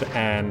go ahead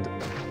and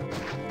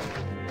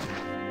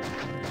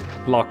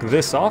block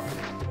this off,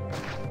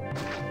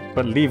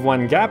 but leave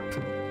one gap.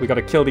 We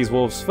gotta kill these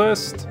wolves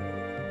first.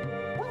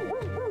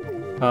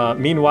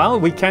 Meanwhile,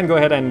 we can go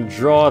ahead and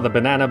draw the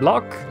banana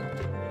block.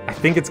 I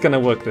think it's gonna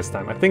work this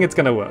time. I think it's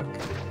gonna work.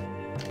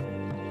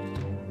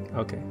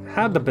 Okay,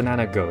 how'd the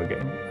banana go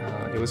again?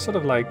 It was sort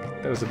of like,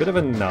 there was a bit of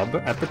a nub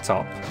at the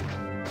top.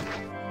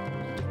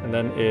 And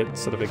then it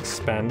sort of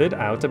expanded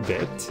out a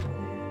bit.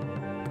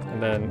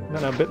 And then,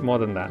 no, a bit more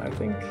than that, I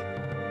think.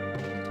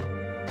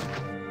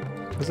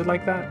 Was it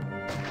like that?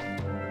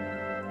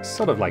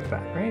 Sort of like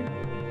that, right?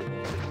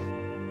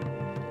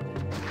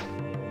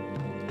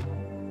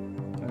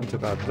 Down to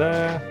about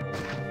there.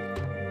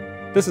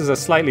 This is a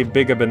slightly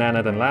bigger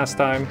banana than last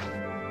time.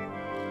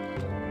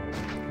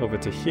 Over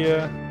to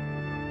here.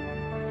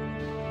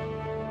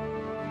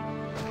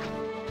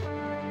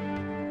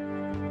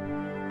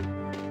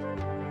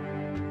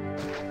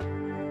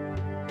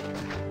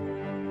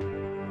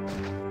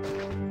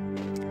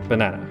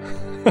 Banana.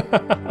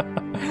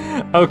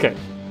 Okay.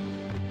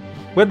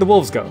 Where'd the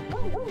wolves go?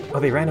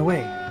 Oh, they ran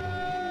away.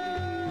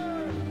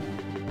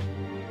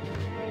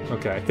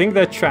 Okay, I think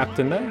they're trapped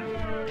in there.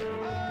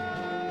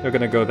 They're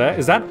gonna go there.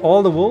 Is that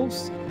all the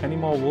wolves? Any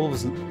more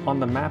wolves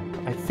on the map?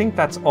 I think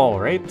that's all,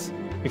 right?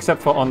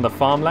 Except for on the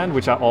farmland,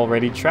 which are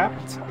already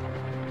trapped.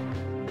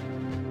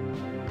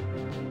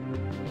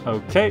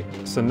 Okay,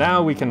 so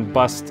now we can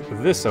bust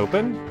this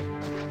open.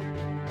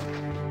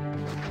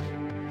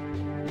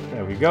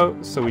 There we go.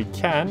 So we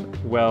can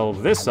well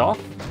this off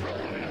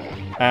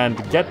and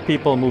get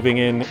people moving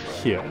in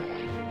here.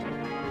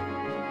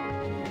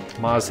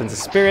 Mars sends a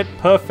spirit.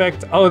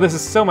 Perfect. Oh, this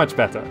is so much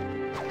better.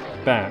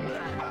 Bam.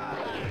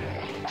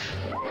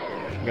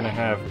 I'm gonna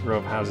have a row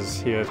of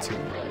houses here too.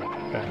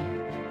 Bam.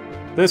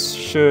 This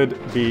should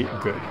be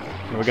good.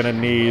 And we're gonna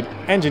need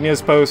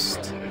engineer's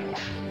post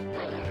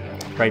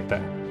right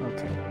there.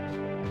 Okay.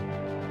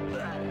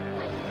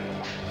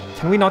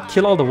 Can we not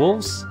kill all the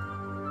wolves?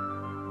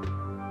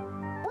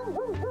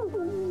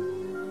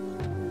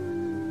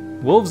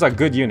 Wolves are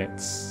good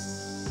units.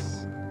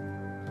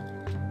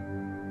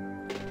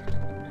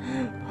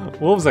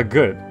 Wolves are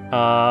good.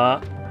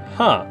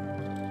 Huh.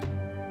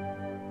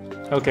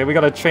 Okay, we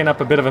gotta train up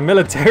a bit of a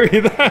military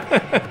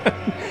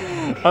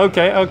there.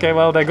 Okay,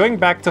 well, they're going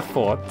back to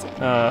fort.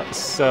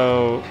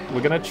 So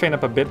we're gonna train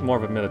up a bit more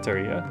of a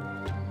military here.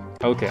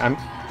 Okay, I'm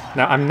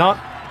not...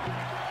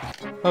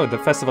 Oh, the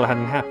festival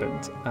hadn't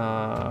happened.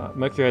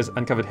 Mercury has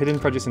uncovered hidden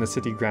produce in the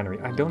city granary.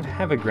 I don't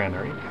have a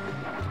granary.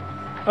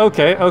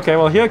 Okay,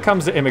 well, here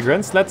comes the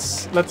immigrants.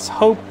 Let's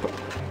hope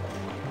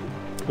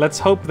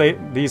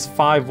these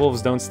 5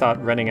 wolves don't start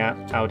running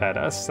out at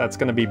us. That's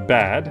gonna be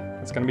bad.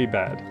 That's gonna be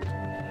bad.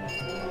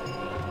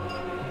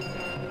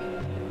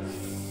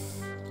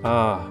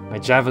 Ah, my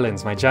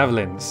javelins, my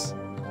javelins.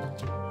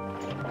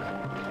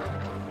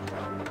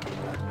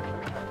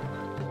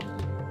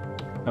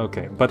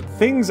 Okay, but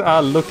things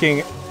are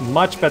looking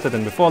much better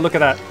than before. Look at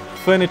that.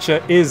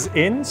 Furniture is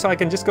in, so I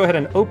can just go ahead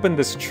and open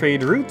this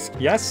trade route.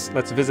 Yes,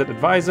 let's visit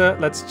advisor.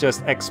 Let's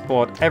just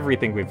export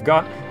everything we've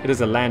got. It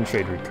is a land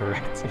trade route,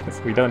 correct? Yes,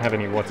 we don't have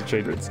any water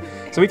trade routes.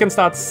 So we can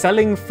start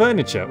selling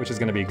furniture, which is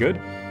going to be good.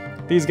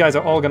 These guys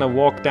are all going to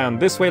walk down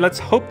this way. Let's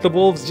hope the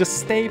wolves just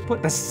stay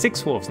put. There's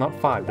 6 wolves, not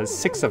 5. There's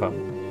 6 of them.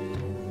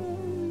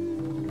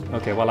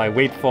 Okay, while I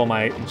wait for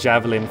my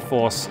javelin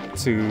force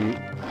to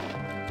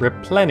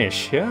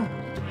replenish here.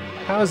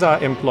 How's our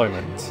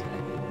employment?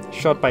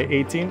 Shot by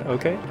 18,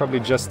 okay, probably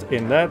just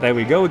in there. There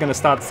we go, we're gonna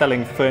start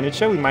selling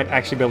furniture. We might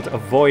actually be able to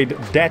avoid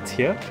debt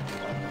here.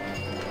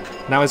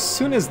 Now, as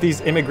soon as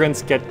these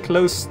immigrants get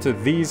close to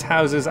these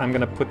houses, I'm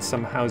gonna put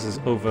some houses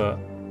over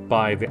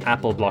by the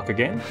apple block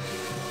again.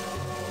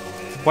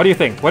 What do you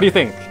think? What do you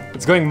think?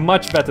 It's going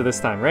much better this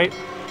time, right?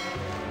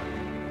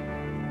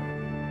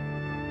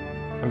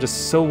 I'm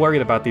just so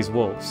worried about these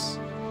wolves.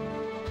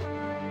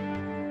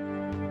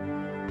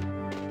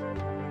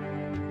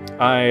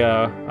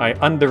 I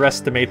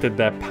underestimated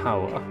their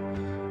power.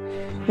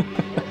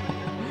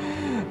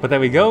 But there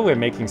we go, we're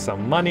making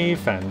some money,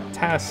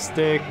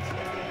 fantastic.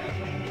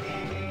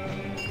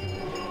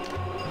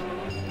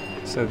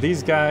 So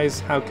these guys,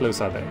 how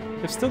close are they?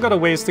 They've still got a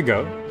ways to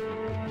go.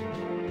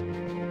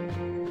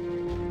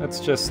 Let's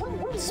just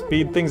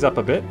speed things up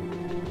a bit.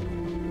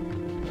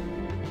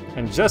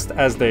 And just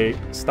as they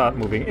start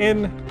moving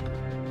in,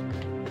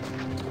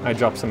 I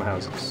drop some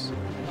houses.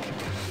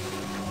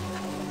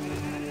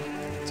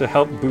 To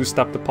help boost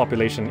up the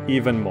population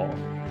even more.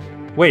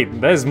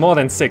 Wait, there's more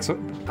than 6.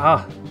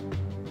 Ah,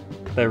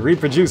 they're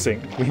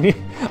reproducing.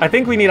 I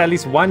think we need at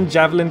least 1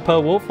 javelin per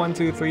wolf. 1,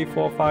 2, 3,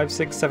 4, 5,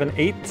 6, 7,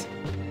 8.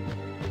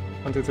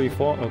 1, 2, 3,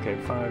 4. Okay,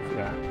 5.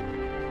 Yeah.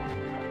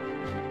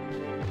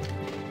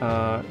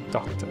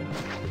 Doctor.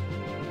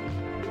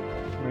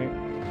 Right.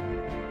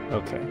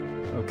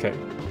 Okay.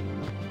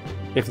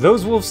 If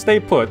those wolves stay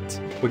put,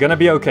 we're gonna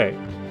be okay.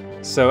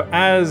 So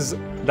as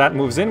that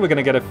moves in, we're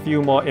gonna get a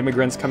few more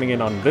immigrants coming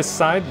in on this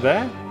side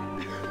there.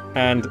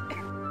 And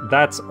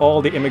that's all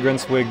the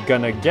immigrants we're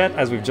gonna get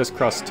as we've just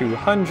crossed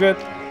 200.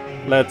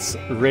 Let's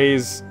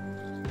raise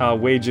our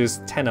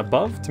wages 10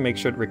 above to make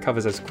sure it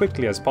recovers as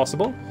quickly as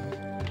possible.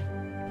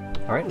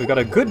 Alright, we've got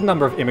a good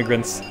number of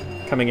immigrants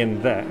coming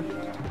in there.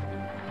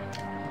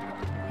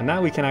 And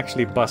now we can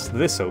actually bust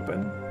this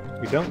open.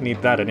 We don't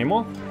need that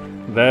anymore.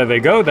 There they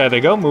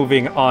go,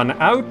 moving on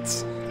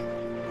out.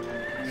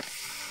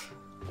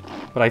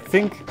 But I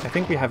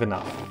think we have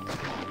enough.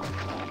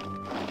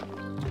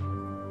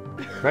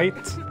 Right?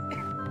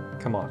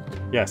 Come on.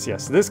 Yes,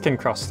 this can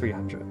cross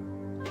 300.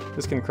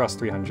 This can cross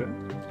 300.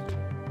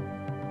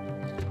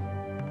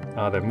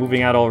 Ah, they're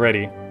moving out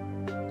already.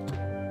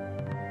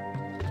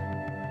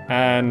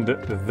 And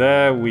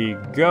there we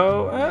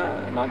go.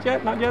 Not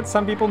yet.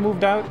 Some people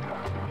moved out.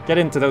 Get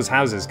into those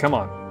houses, come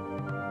on.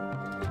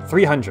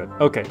 300.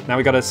 Okay, now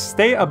we gotta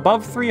stay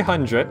above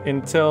 300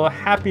 until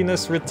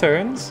happiness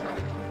returns.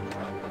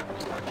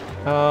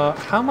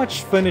 How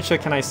much furniture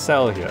can I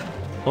sell here?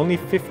 Only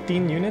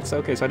 15 units?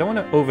 Okay, so I don't want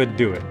to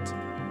overdo it.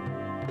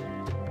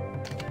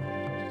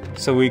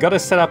 So we gotta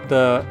set up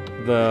the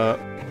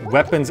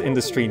weapons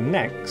industry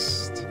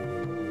next,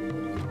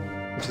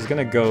 which is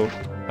gonna go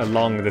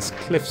along this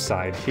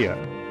cliffside here.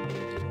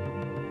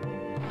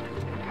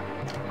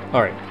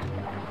 Alright.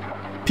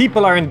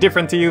 People are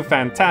indifferent to you,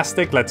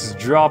 fantastic. Let's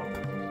drop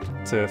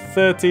to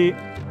 30.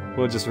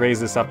 We'll just raise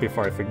this up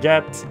before I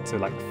forget to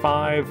like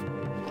 5.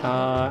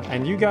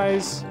 And you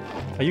guys,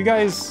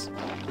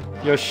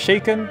 you're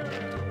shaken?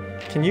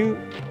 Do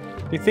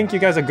you think you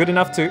guys are good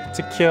enough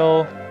to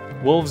kill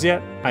wolves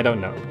yet? I don't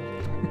know.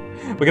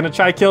 We're gonna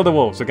try kill the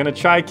wolves.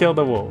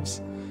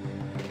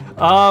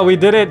 Ah, we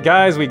did it,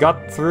 guys. We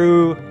got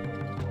through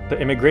the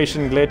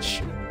immigration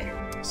glitch.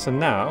 So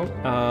now,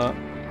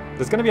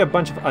 there's gonna be a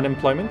bunch of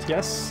unemployment,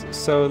 yes.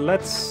 So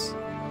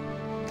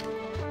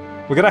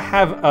we're gonna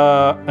have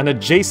an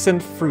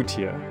adjacent fruit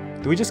here.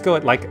 Do we just go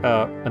at like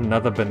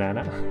another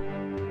banana?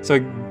 So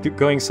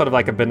going sort of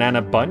like a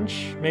banana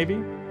bunch,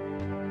 maybe?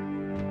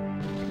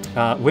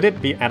 Would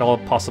it be at all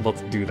possible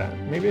to do that?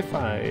 Maybe if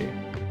I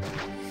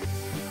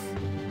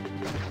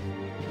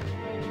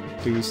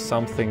do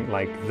something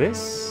like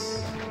this?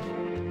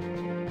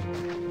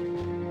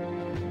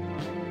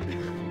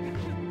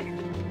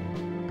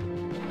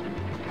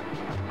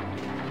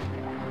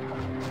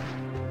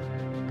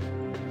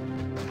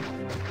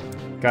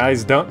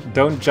 Guys,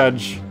 don't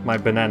judge my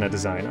banana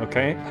design,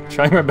 okay? I'm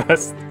trying my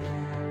best.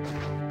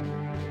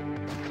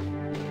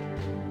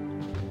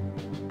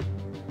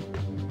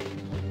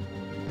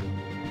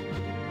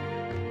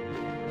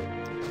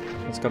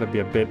 It's got to be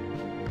a bit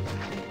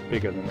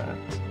bigger than that.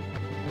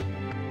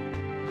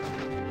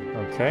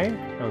 Okay,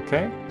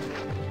 okay.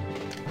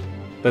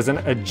 There's an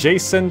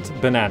adjacent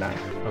banana,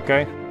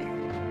 okay?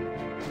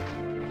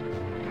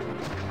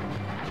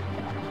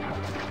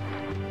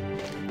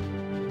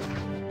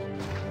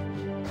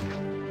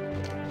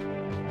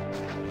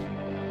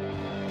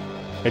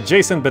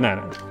 Adjacent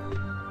banana.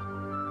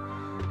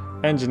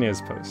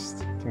 Engineer's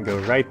post. Can go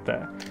right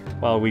there.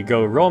 While we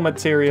go raw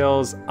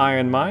materials,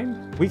 iron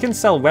mine. We can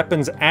sell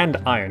weapons and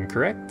iron,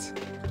 correct?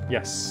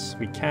 Yes,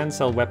 we can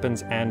sell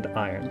weapons and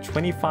iron.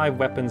 25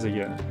 weapons a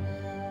year.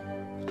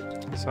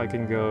 So I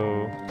can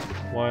go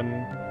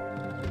 1,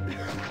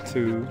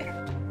 2,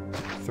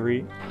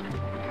 3.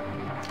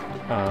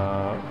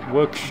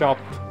 Workshop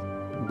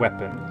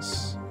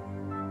weapons.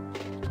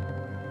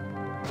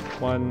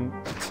 1,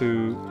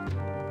 2,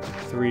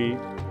 3,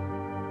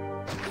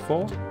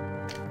 4.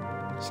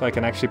 So I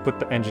can actually put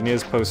the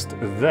engineer's post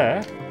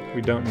there.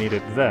 We don't need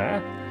it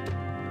there.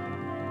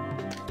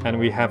 And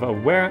we have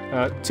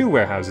a 2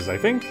 warehouses, I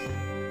think.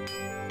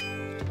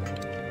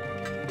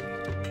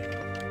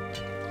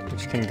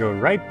 Which can go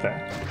right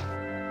there.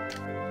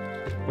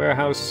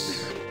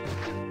 Warehouse.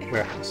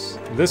 Warehouse.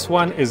 This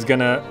one is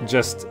gonna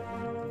just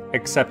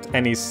accept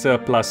any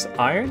surplus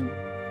iron.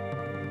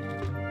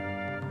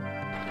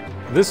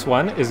 This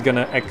one is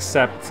gonna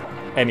accept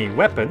any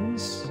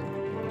weapons.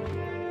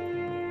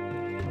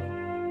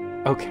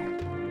 Okay.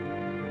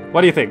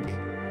 What do you think?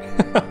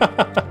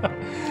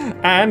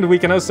 And we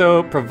can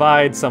also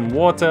provide some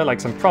water, like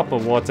some proper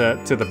water,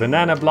 to the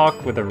banana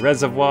block with a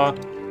reservoir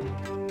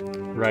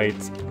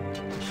right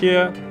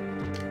here.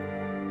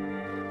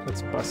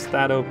 Let's bust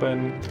that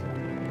open.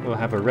 We'll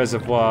have a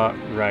reservoir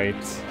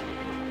right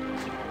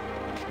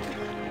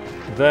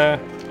there.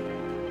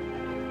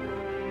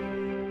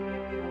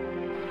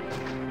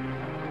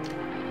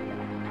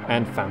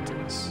 And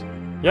fountains.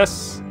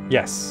 Yes,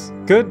 yes.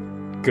 Good,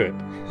 good.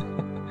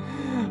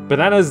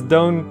 Bananas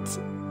don't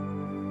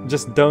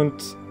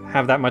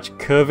have that much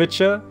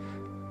curvature.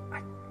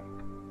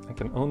 I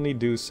can only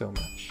do so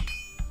much.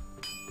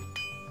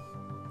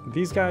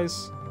 These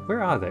guys,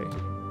 where are they?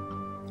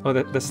 Oh,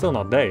 they're still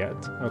not there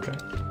yet. Okay.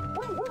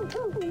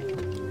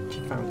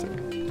 Fountain.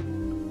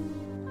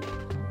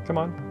 Come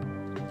on.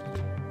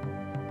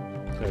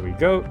 There we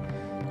go.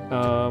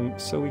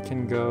 So we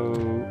can go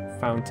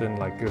fountain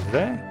like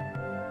there.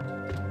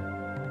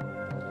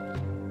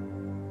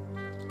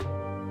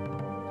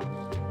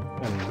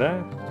 And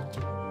there.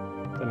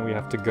 Then we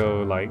have to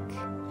go like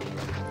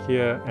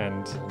here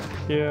and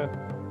here.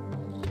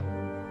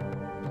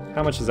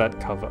 How much does that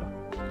cover?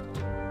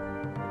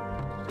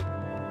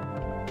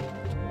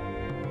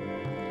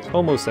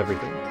 Almost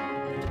everything.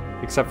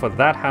 Except for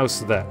that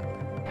house there.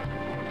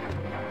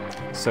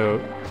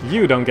 So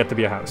you don't get to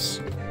be a house.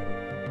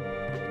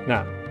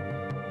 Now,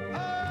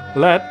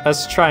 let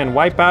us try and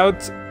wipe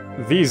out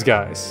these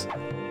guys.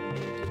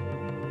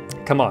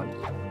 Come on.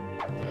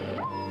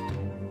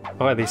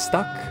 Oh, are they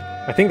stuck?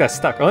 I think they're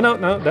stuck. Oh, no,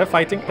 no, they're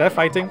fighting. They're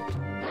fighting.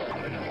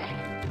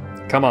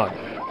 Come on.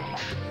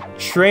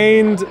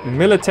 Trained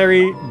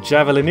military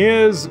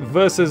javelineers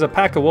versus a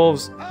pack of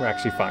wolves. We're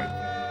actually fine.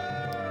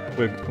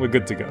 We're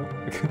good to go.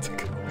 We're good to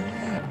go.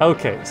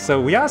 Okay,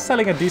 so we are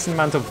selling a decent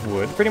amount of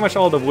wood. Pretty much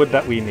all the wood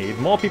that we need.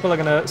 More people are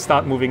going to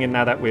start moving in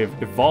now that we've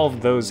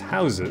evolved those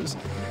houses.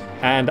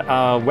 And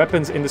our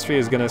weapons industry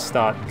is going to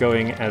start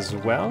going as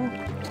well.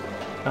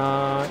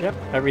 Yep,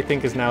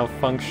 everything is now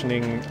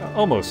functioning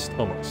almost.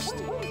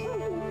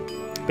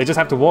 They just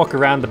have to walk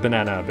around the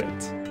banana a bit.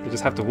 They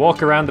just have to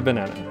walk around the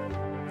banana.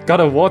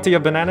 Gotta water your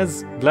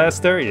bananas,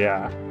 Blaster?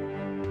 Yeah.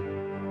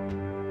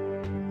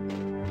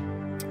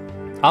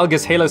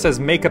 Algus Halo says,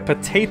 make a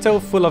potato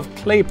full of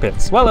clay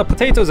pits. Well, a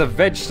potato is a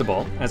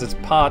vegetable, as it's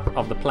part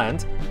of the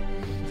plant,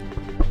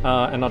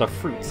 and not a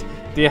fruit.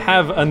 Do you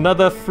have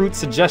another fruit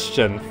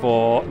suggestion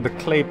for the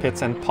clay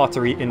pits and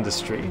pottery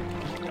industry?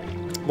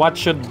 What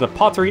should the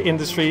pottery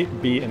industry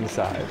be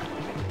inside?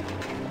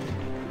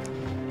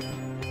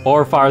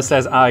 Orfar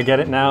says, I get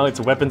it now, it's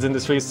a weapons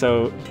industry,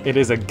 so it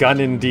is a gun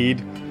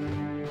indeed.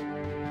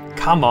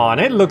 Come on,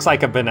 it looks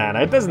like a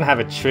banana. It doesn't have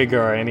a trigger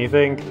or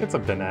anything. It's a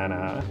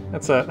banana.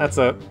 It's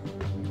a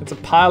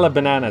pile of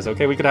bananas,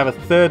 okay? We could have a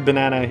third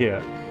banana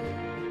here.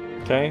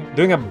 Okay,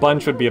 doing a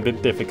bunch would be a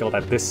bit difficult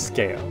at this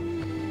scale.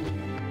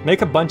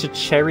 Make a bunch of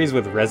cherries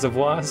with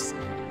reservoirs.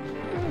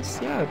 Yes,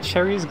 yeah,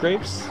 cherries,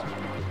 grapes.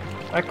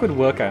 That could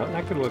work out,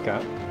 that could work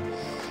out.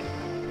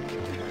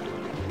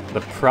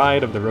 The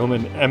pride of the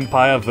Roman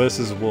Empire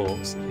versus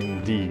wolves,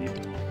 indeed.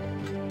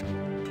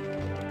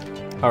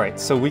 Alright,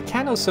 so we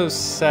can also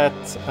set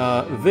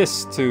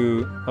this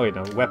to... Oh wait,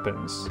 no,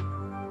 weapons.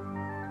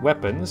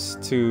 Weapons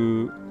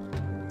to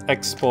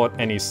export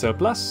any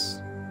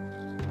surplus.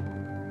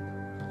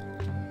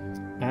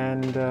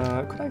 And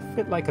could I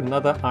fit like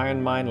another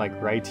iron mine like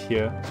right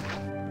here?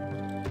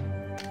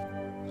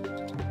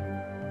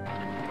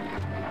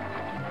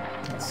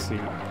 Let's see.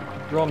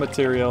 Raw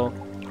material,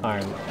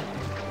 iron mine.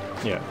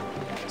 Yeah.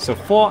 So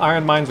 4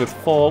 iron mines with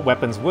 4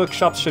 weapons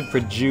workshops should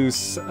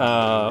produce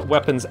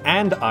weapons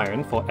and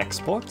iron for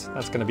export.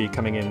 That's going to be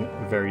coming in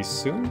very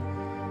soon.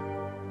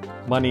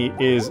 Money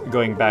is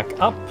going back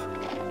up.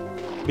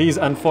 These,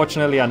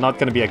 unfortunately, are not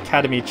going to be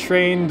academy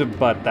trained,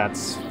 but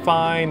that's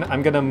fine.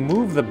 I'm going to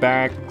move the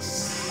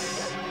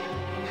barracks.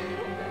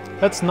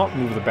 Let's not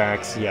move the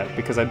barracks yet,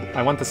 because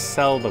I want to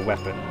sell the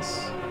weapons.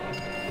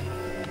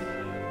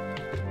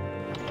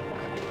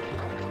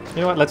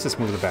 You know what? Let's just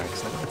move the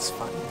barracks now. It's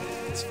fine.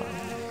 It's fine.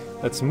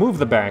 Let's move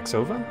the barracks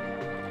over.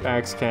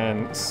 Barracks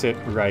can sit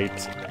right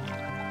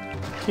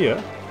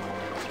here.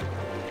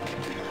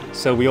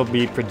 So we'll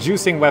be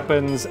producing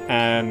weapons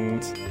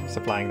and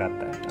supplying that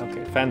there.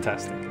 Okay,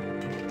 fantastic.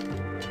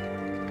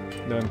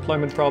 No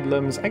employment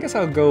problems. I guess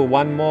I'll go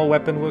 1 more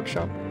weapon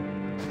workshop.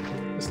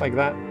 Just like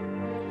that.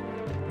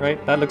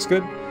 Right, that looks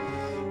good.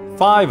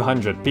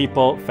 500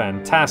 people,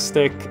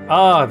 fantastic.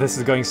 Ah, this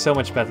is going so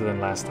much better than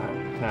last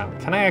time. Now,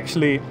 can I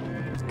actually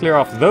clear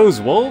off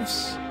those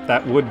wolves?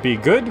 That would be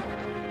good.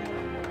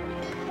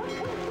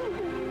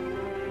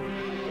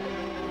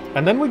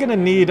 And then we're gonna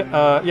need,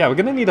 yeah, we're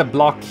gonna need a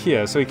block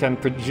here so we can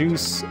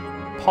produce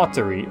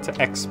pottery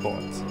to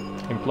export.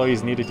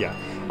 Employees needed, yeah.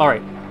 All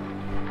right.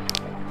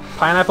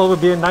 Pineapple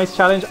would be a nice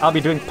challenge. I'll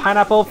be doing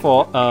pineapple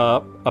for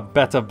a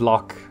better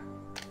block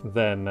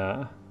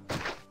than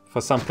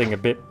for something a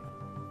bit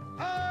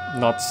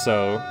not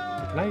so.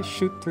 Can I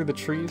shoot through the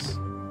trees?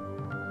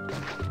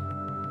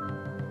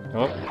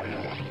 Oh,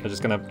 they're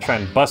just gonna try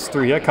and bust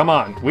through here. Come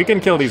on, we can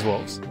kill these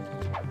wolves.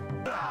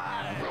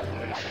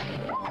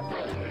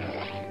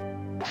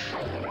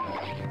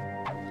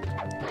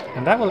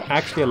 And that will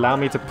actually allow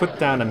me to put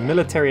down a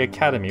military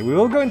academy. We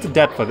will go into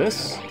debt for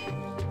this.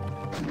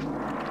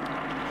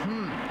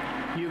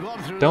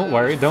 Don't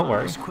worry, don't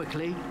worry.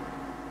 Quickly.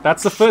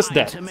 That's the first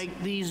debt. To make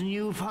these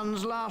new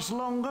funds last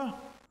longer.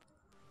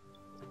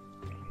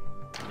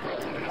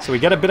 So we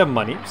get a bit of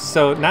money.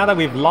 So now that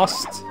we've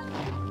lost...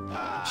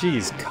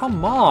 Jeez,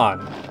 come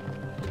on!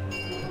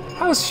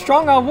 How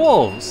strong are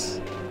wolves?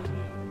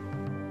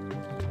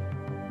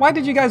 Why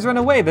did you guys run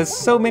away? There's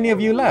so many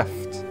of you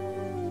left.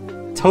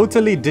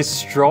 Totally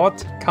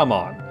distraught? Come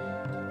on.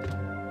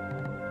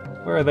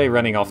 Where are they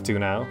running off to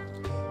now?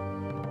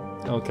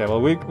 Okay,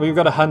 well we've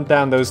got to hunt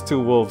down those 2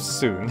 wolves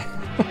soon.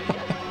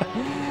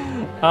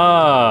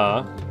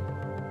 Ah.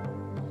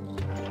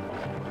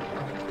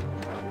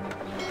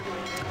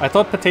 I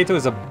thought potato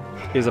is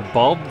a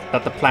bulb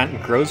that the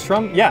plant grows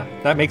from. Yeah,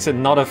 that makes it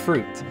not a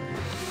fruit.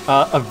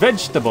 A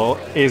vegetable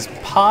is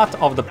part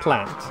of the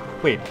plant.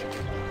 Wait,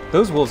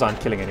 those wolves aren't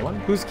killing anyone.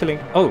 Who's killing?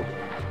 Oh.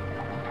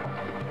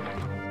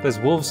 There's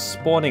wolves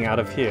spawning out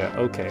of here.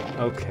 Okay,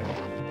 okay.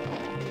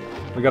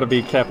 We gotta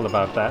be careful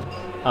about that.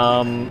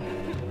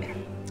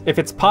 If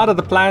it's part of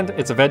the plant,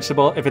 it's a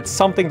vegetable. If it's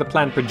something the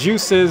plant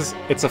produces,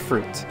 it's a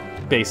fruit.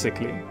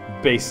 Basically.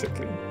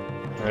 Basically.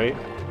 Right?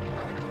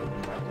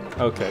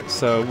 Okay,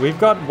 so we've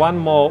got 1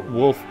 more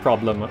wolf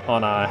problem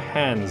on our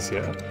hands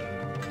here.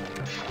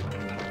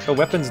 Oh,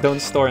 weapons don't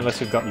store unless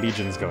you've got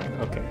legions going.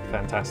 Okay,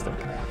 fantastic.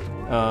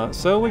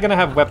 So we're gonna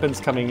have weapons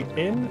coming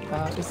in.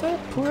 Is there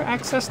poor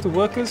access to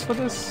workers for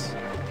this?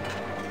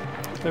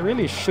 There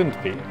really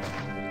shouldn't be.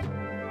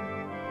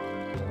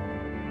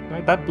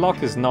 Right, that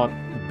block is not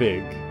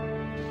big.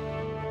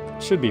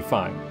 It should be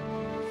fine.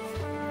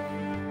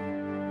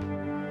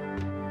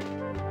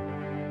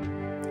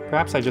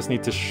 Perhaps I just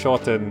need to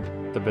shorten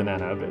the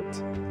banana a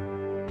bit.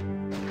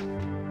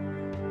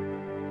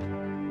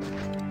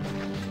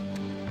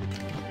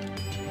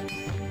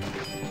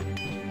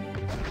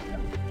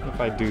 If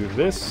I do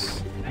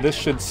this, this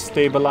should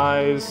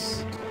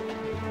stabilize.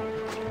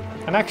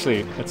 And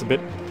actually, it's a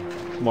bit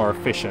more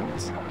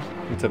efficient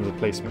in terms of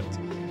placement.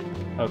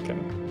 Okay.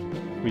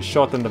 We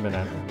shorten the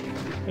banana.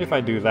 If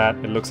I do that,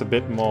 it looks a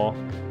bit more...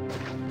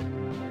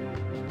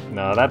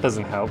 No, that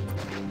doesn't help.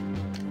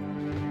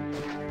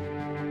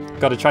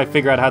 Gotta try to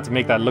figure out how to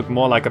make that look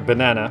more like a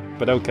banana,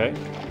 but okay.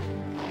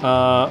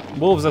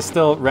 Wolves are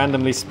still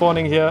randomly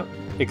spawning here.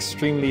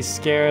 Extremely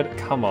scared.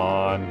 Come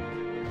on.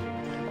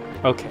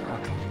 Okay,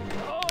 okay.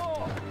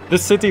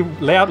 This city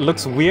layout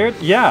looks weird?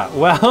 Yeah,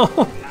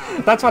 well,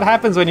 that's what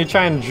happens when you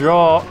try and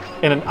draw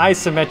in an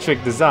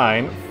isometric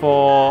design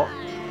for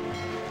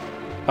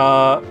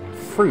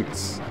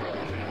fruits.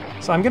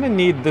 So I'm gonna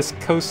need this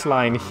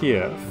coastline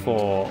here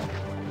for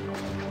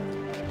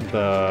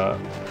the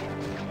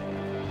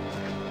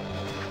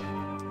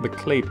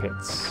clay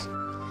pits.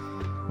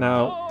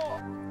 Now,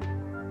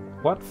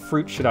 what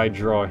fruit should I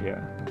draw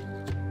here?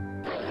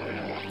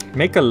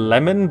 Make a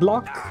lemon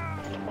block?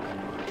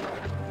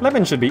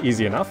 Lemon should be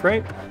easy enough,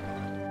 right?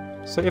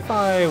 So if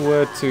I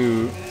were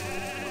to...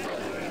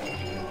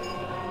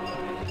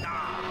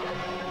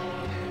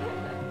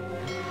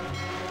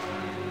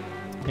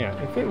 Yeah,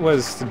 if it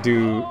was to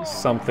do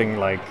something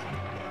like...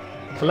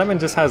 The lemon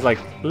just has like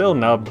a little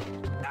nub.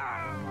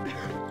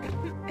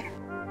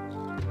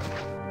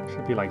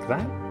 Should be like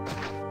that.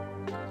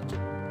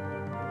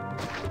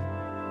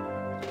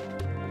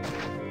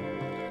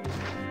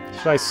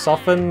 Should I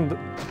soften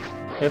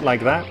it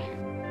like that?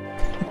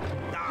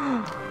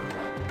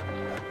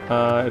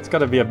 It's got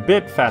to be a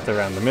bit fat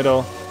around the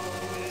middle.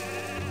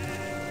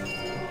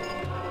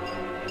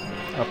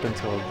 Up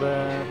until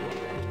there.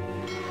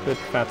 Bit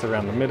fat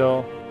around the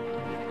middle.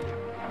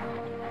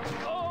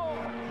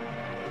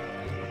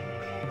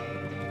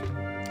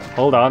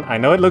 Hold on, I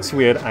know it looks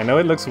weird. I know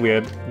it looks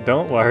weird.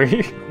 Don't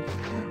worry.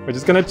 We're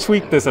just gonna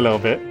tweak this a little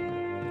bit.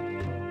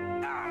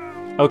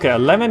 Okay, a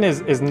lemon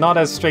is not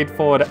as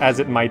straightforward as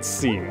it might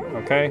seem,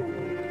 okay?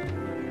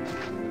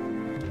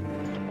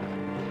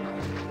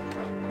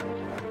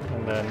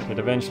 And then it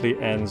eventually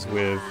ends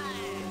with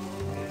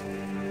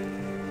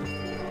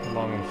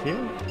along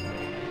here.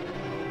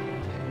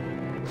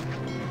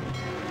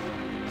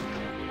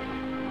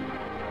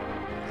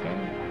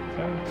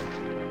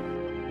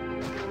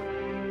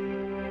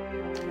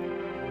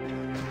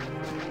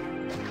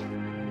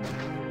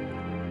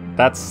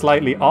 That's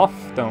slightly off,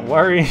 don't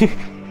worry.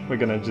 We're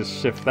gonna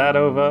just shift that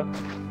over.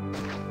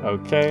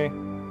 Okay.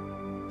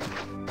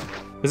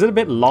 Is it a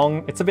bit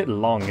long? It's a bit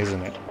long,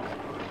 isn't it?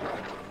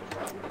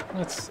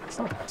 It's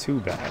not too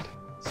bad.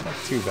 It's not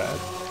too bad.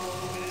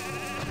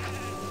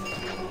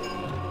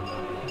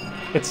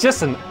 It's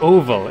just an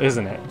oval,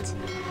 isn't it?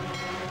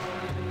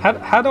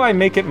 How do I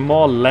make it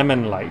more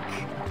lemon-like?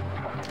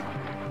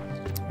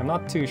 I'm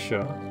not too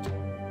sure.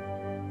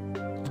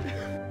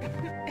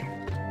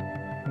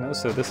 No,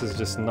 so this is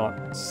just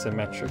not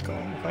symmetrical.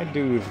 If I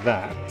do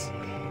that...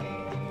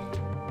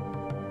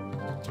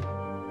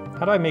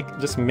 How do I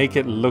just make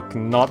it look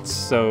not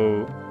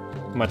so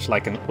much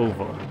like an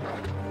oval?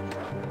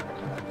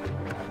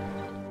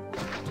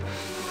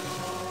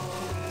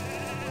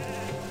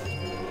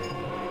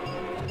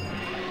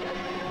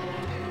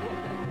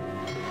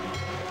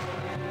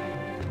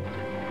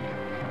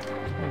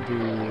 I do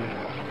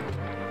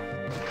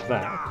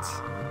that.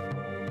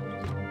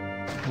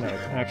 No,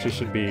 it actually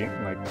should be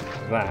like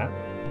that,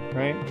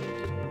 right?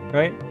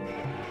 Right?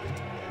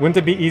 Wouldn't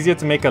it be easier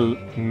to make a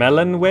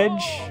melon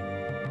wedge?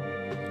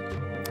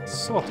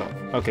 Sort of.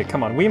 Okay,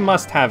 come on, we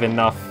must have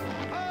enough.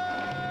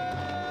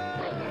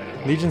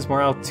 Legion's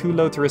morale too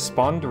low to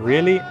respond?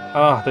 Really?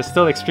 Oh, they're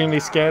still extremely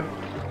scared?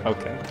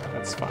 Okay,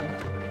 that's fine.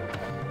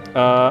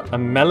 A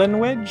melon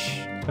wedge?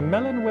 A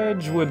melon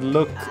wedge would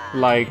look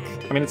like...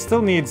 I mean, it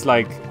still needs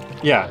like...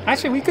 Yeah,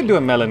 actually we could do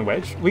a melon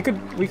wedge. We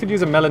could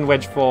use a melon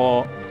wedge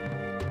for...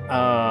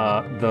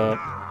 the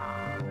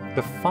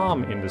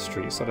farm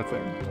industry sort of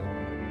thing.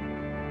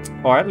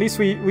 Or at least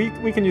we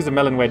can use a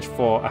melon wedge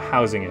for a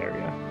housing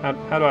area.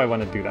 How do I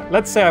want to do that?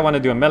 Let's say I want to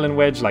do a melon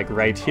wedge like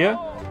right here.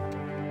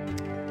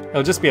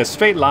 It'll just be a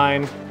straight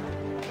line,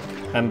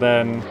 and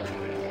then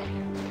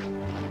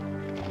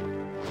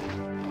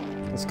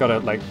it's got to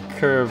like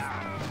curve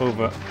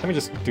over. Let me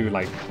just do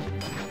like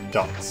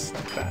dots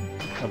like that.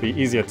 It'll be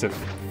easier to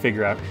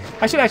figure out.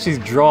 I should actually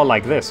draw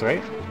like this,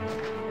 right?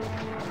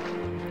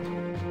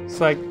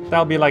 Like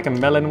that'll be like a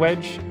melon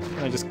wedge, and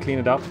I just clean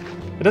it up.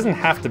 It doesn't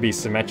have to be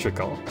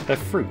symmetrical. They're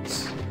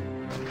fruits.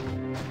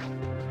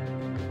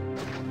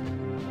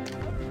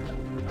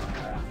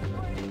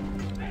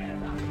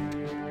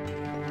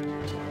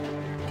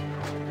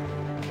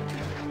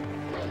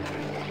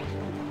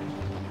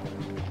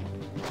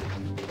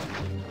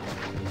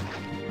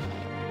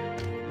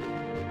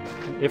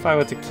 If I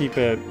were to keep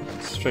it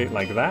straight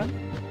like that,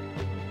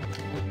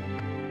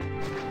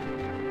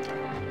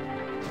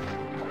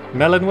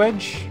 melon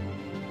wedge.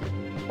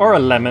 Or a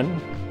lemon.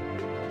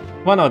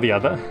 One or the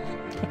other.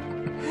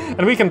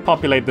 And we can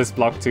populate this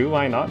block too,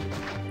 why not?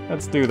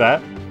 Let's do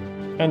that.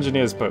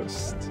 Engineer's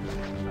post.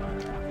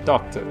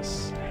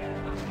 Doctors.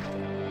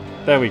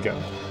 There we go.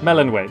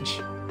 Melon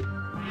wedge.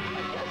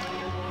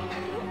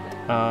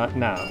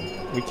 Now,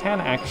 we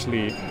can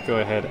actually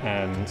go ahead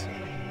and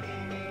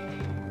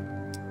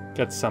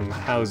get some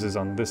houses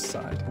on this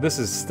side. This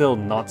is still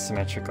not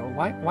symmetrical.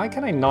 Why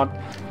can I not...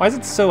 Why is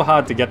it so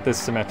hard to get this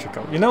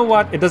symmetrical? You know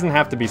what? It doesn't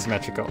have to be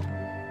symmetrical.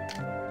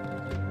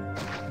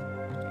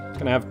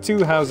 Gonna have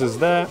two houses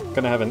there.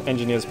 Gonna have an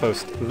engineer's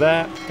post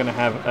there. Gonna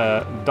have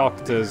a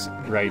doctor's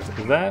right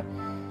there.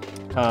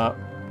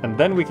 And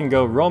then we can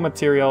go raw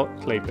material,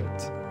 clay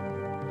pit.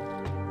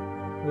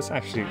 This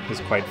actually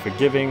is quite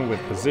forgiving with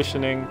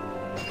positioning.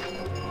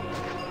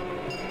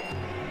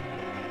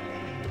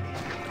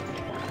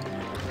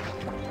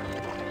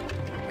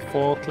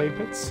 Four clay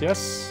pits,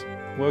 yes.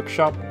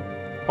 Workshop,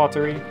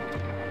 pottery.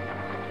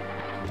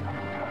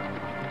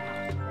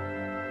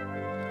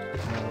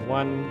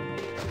 1,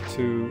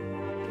 2,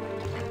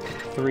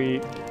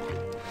 3,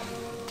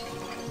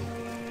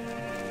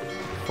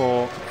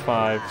 4,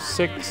 5,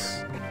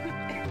 6,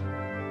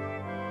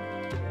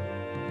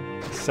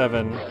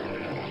 7,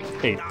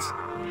 8.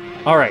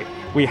 All right,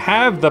 we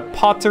have the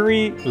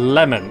pottery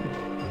lemon.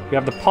 We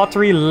have the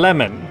pottery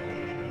lemon,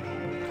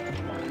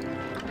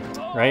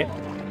 right?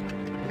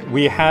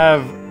 We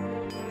have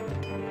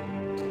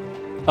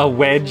a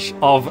wedge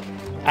of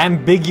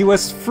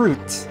ambiguous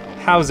fruit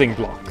housing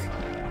block.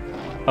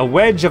 A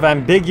wedge of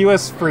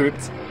ambiguous fruit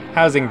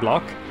housing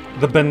block.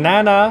 The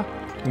banana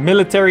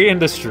military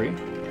industry.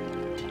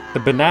 The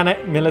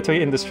banana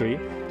military industry.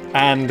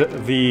 And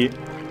the...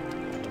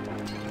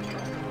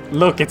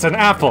 Look, it's an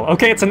apple.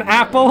 Okay, it's an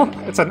apple.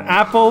 It's an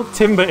apple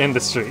timber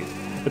industry.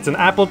 It's an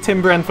apple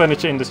timber and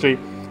furniture industry.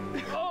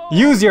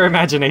 Use your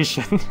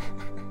imagination.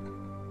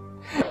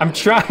 I'm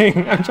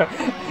trying.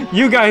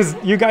 You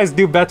guys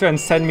do better and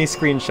send me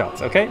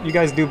screenshots, okay? You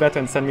guys do better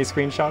and send me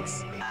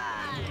screenshots.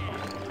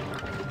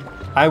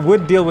 I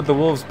would deal with the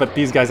wolves, but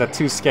these guys are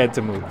too scared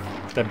to move.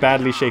 They're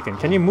badly shaken.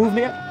 Can you move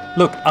me?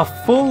 Look, a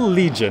full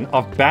legion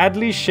of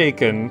badly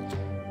shaken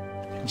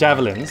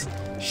javelins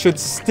should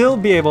still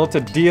be able to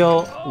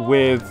deal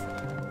with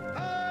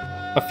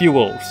a few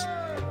wolves.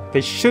 They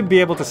should be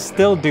able to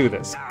still do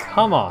this.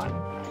 Come on.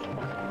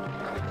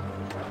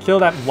 Kill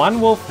that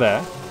one wolf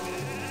there.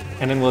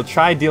 And then we'll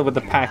try deal with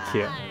the pack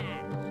here.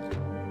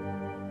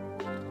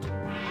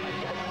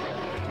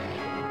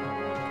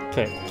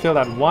 Okay, kill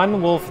that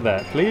one wolf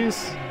there,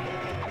 please.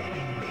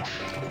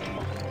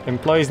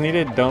 Employees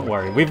needed, don't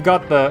worry. We've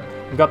got the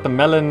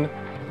melon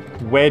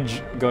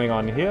wedge going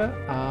on here.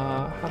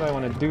 How do I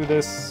want to do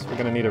this? We're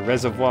gonna need a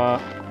reservoir.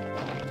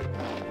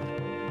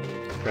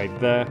 Right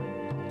there.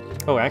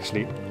 Oh,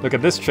 actually, look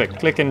at this trick.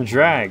 Click and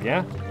drag,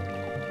 yeah?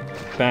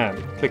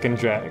 Bam, click and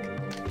drag.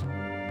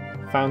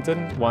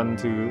 Fountain, 1,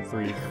 2,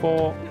 3,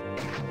 4.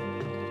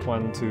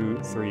 1, 2,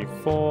 3,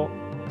 4.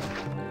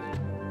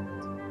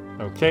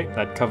 Okay,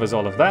 that covers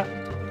all of that.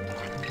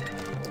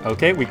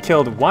 Okay, we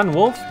killed one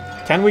wolf.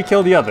 Can we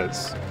kill the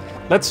others?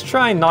 Let's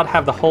try not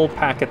have the whole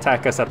pack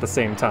attack us at the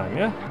same time,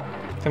 yeah?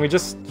 Can we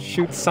just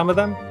shoot some of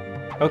them?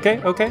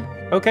 Okay, okay,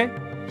 okay.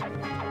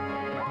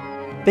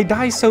 They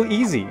die so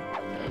easy.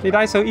 They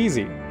die so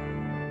easy.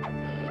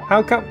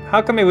 How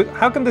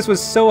come this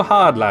was so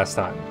hard last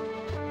time?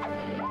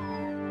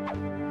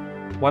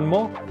 One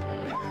more?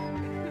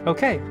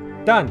 Okay,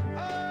 done.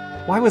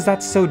 Why was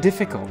that so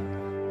difficult?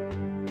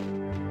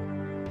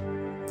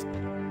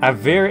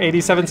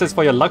 Avir87 says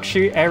for your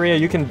luxury area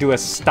you can do a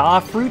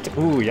star fruit.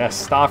 Ooh, yes,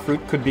 star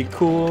fruit could be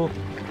cool.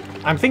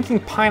 I'm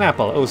thinking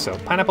pineapple also.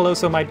 Pineapple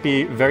also might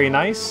be very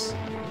nice.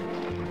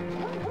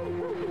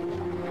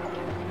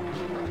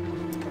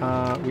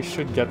 We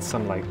should get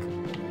some, like,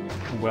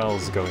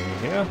 wells going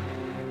here.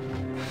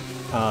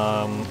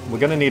 We're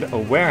gonna need a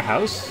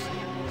warehouse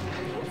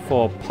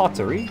for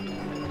pottery.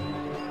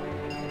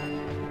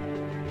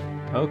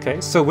 Okay,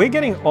 so we're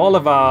getting all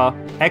of our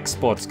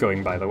exports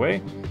going, by the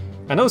way.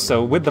 And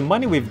also, with the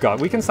money we've got,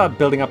 we can start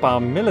building up our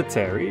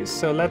military.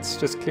 So let's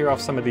just clear off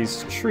some of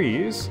these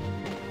trees.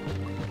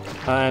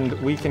 And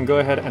we can go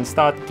ahead and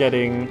start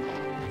getting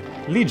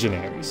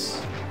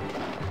legionaries.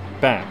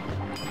 Bam.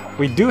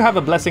 We do have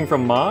a blessing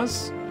from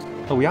Mars.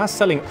 Oh, we are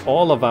selling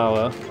all of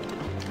our...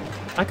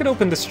 I could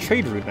open this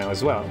trade route now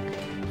as well.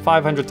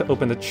 500 to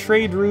open the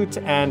trade route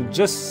and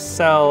just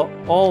sell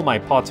all my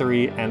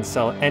pottery and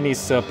sell any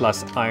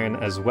surplus iron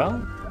as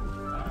well.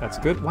 That's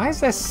good. Why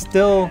is there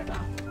still...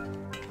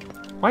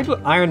 Why do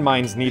iron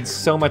mines need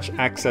so much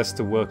access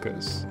to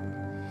workers?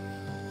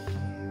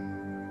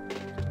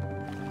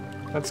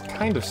 That's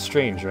kind of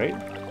strange, right?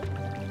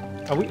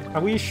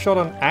 Are we short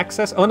on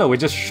access? Oh no, we're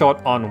just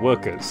short on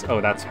workers.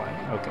 Oh, that's fine.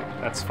 Okay,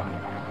 that's fine.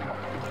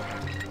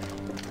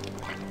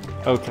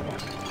 Okay.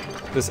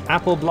 This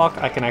apple block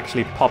I can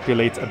actually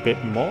populate a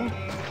bit more.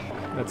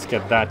 Let's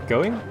get that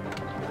going.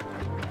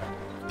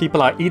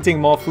 People are eating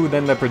more food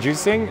than they're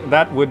producing.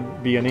 That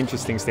would be an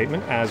interesting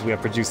statement, as we are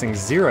producing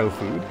 0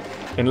 food,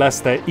 unless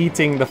they're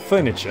eating the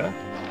furniture.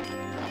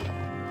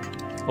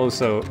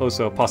 Also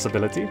a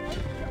possibility.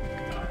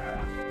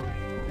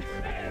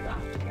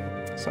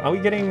 So are we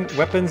getting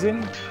weapons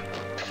in?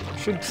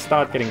 Should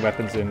start getting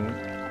weapons in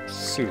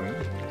soon.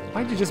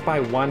 Why'd you just buy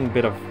one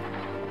bit of...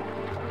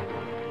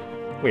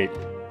 Wait.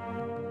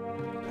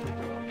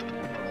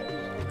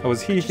 Or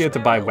was he here to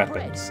buy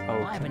weapons?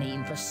 Oh, I haven't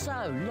eaten for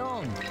so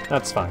long.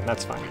 That's fine,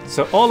 that's fine.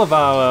 So all of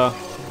our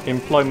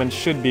employment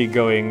should be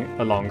going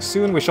along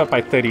soon. We're short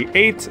by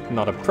 38,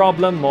 not a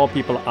problem. More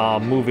people are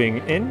moving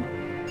in.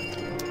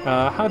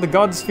 How are the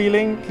gods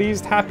feeling?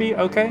 Pleased? Happy?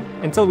 Okay.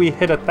 Until we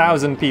hit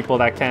 1,000 people,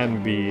 that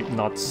can be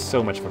not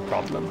so much of a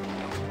problem.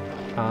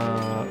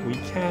 We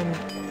can...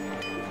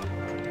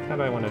 How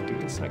do I want to do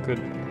this? I could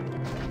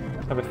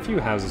have a few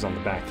houses on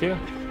the back here.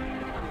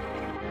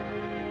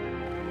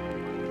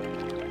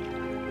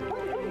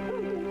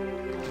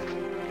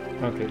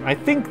 Okay, I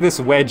think this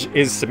wedge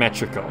is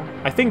symmetrical.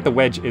 I think the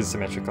wedge is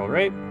symmetrical,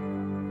 right?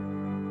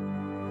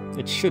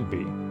 It should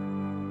be.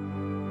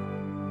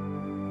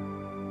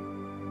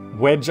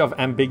 wedge of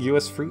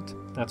ambiguous fruit.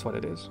 That's what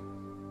it is.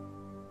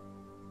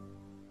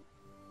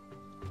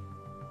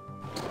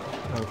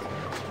 Okay.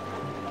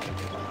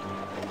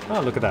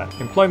 Oh, look at that.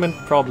 Employment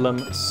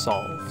problem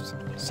solved.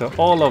 So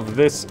all of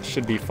this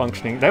should be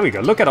functioning. There we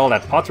go. Look at all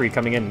that pottery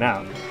coming in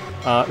now.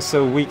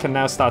 So we can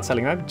now start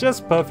selling that.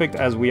 Just perfect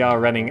as we are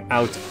running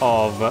out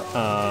of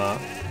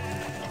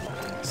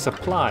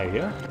supply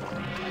here.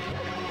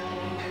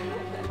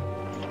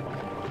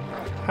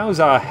 How's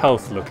our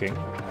health looking?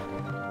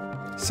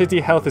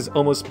 City health is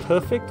almost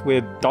perfect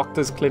with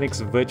doctors' clinics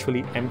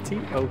virtually empty.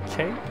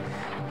 Okay.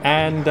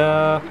 And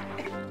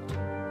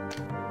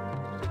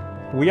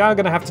we are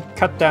going to have to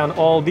cut down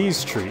all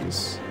these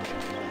trees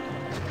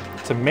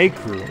to make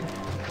room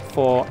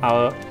for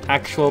our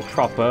actual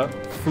proper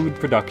food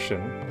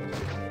production.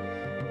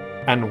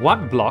 And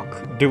what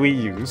block do we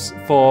use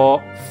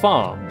for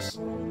farms?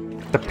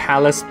 The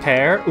Palace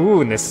Pear?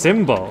 Ooh, and the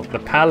symbol, the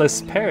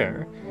Palace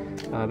Pear.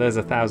 There's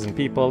 1,000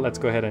 people. Let's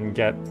go ahead and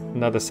get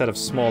another set of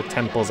small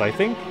temples, I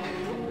think.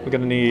 We're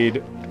gonna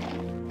need,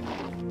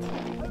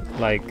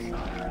 like,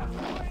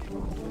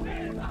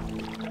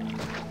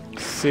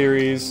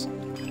 Ceres,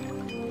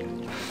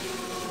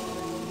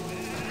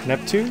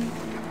 Neptune.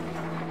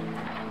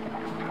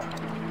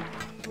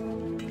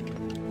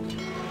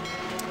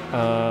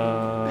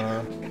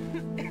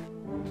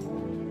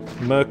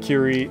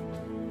 Mercury,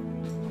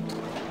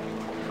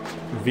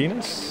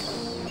 Venus.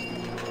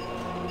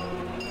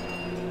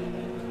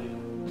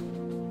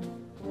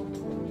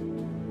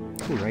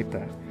 Ooh, right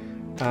there.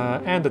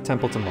 And a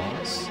temple to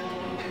Mars.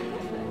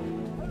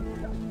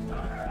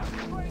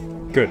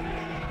 Good.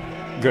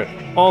 Good.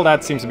 All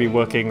that seems to be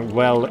working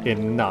well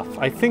enough.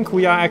 I think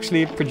we are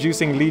actually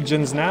producing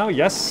legions now.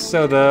 Yes,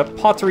 so the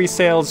pottery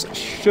sales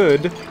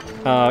should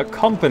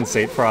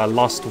compensate for our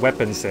lost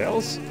weapon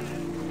sales.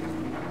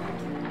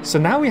 So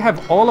now we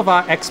have all of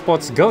our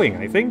exports going,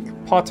 I think.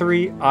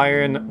 Pottery,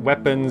 iron,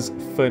 weapons,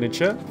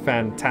 furniture.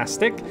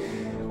 Fantastic.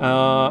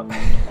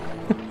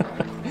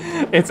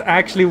 It's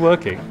actually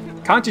working.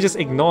 Can't you just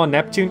ignore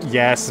Neptune?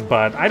 Yes,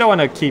 but I don't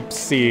want to keep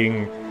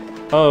seeing,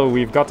 oh,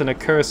 we've gotten a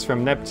curse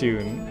from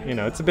Neptune. You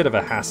know, it's a bit of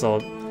a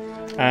hassle.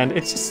 And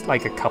it's just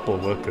like a couple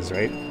workers,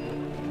 right?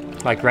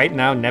 Like right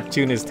now,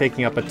 Neptune is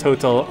taking up a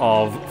total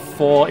of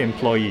 4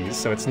 employees,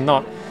 so it's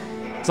not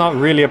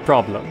really a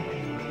problem.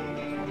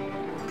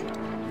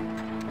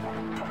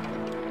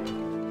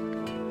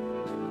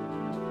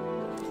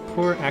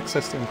 Poor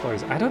access to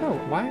employees. I don't know,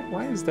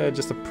 why is there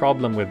just a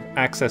problem with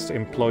access to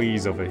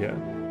employees over here?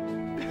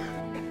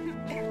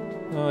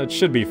 It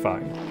should be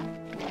fine.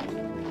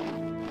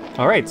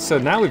 Alright, so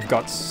now we've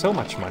got so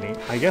much money.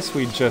 I guess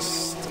we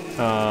just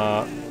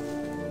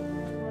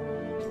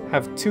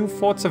have 2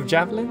 forts of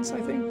javelins,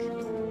 I think?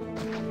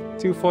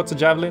 2 forts of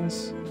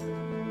javelins.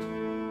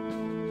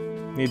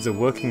 Needs a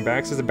working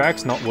barracks. Is the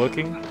barracks not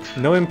working?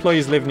 No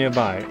employees live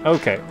nearby.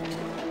 Okay.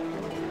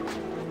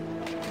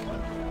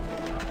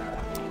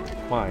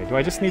 Why? Do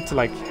I just need to,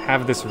 like,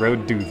 have this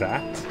road do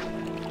that?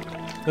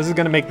 This is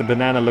gonna make the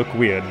banana look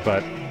weird,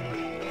 but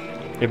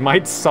it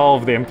might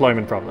solve the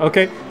employment problem.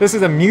 Okay, this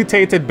is a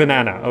mutated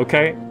banana,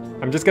 okay?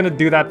 I'm just gonna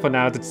do that for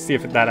now to see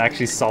if that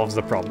actually solves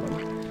the problem.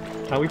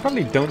 We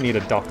probably don't need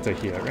a doctor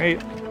here,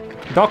 right?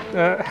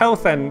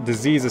 Health and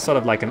disease is sort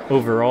of like an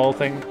overall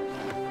thing.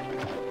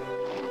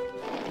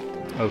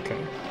 Okay,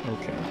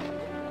 okay.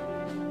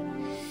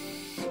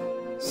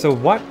 So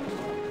what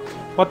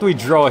do we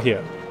draw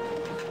here?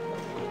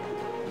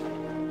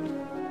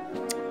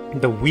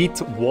 The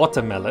wheat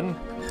watermelon.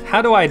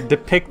 How do I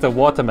depict a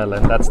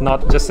watermelon that's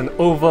not just an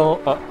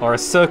oval or a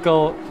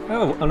circle,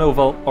 oh, an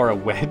oval or a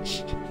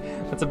wedge?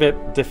 That's a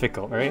bit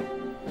difficult, right?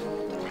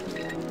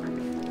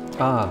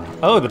 Ah,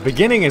 oh, the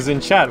beginning is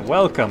in chat.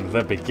 Welcome,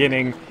 the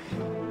beginning.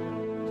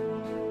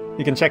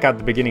 You can check out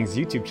the beginning's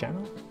YouTube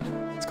channel.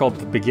 It's called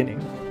The Beginning.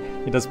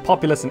 He does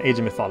populace and age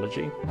of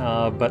mythology.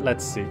 But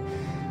let's see.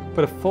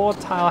 Put a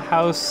 4-tile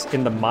house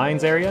in the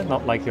mines area,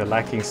 not like you're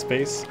lacking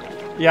space.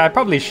 Yeah, I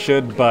probably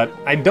should, but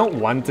I don't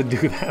want to do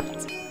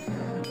that.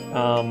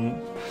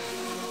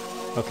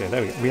 Okay,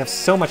 there we go. We have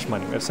so much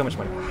money. We have so much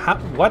money.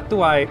 What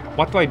do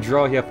I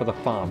draw here for the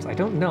farms? I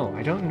don't know.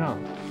 I don't know.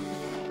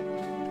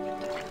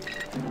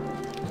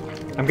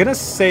 I'm gonna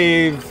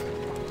save.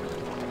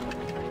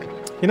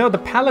 You know, the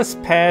palace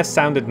pair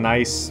sounded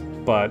nice,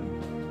 but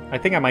I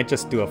think I might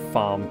just do a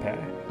farm pair.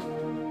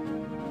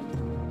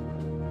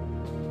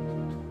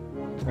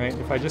 Right?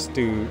 If I just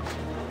do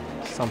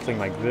something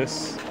like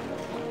this.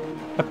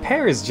 A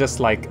pear is just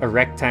like a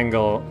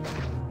rectangle,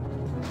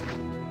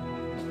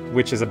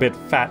 which is a bit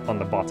fat on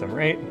the bottom,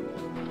 right?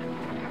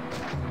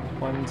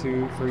 1,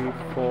 2, 3,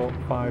 4,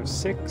 5,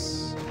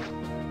 6.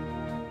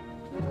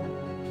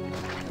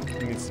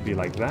 It needs to be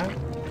like that.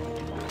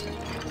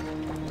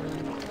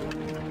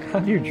 How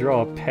do you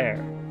draw a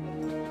pear?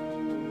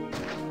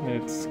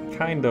 It's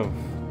kind of...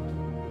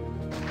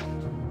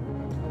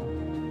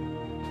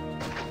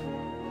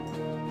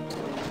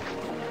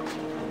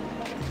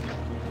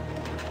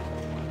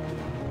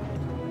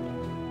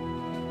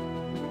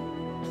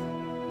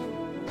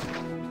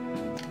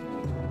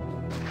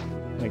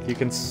 Like, you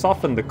can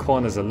soften the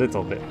corners a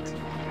little bit.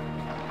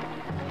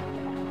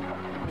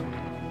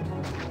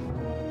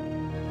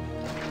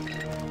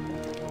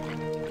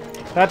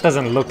 That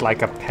doesn't look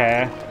like a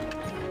pear,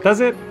 does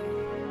it?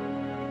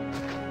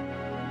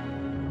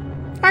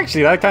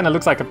 Actually, that kind of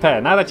looks like a pear,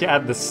 now that you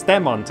add the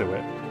stem onto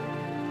it.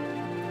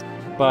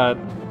 But...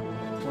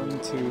 1,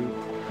 2...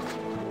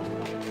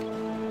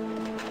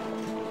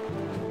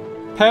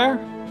 Pear?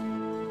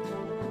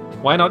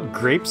 Why not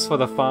grapes for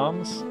the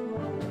farms?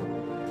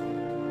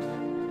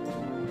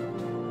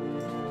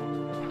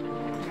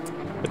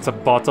 It's a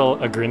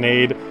bottle, a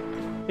grenade.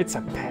 It's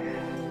a pear.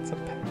 It's a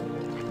pear.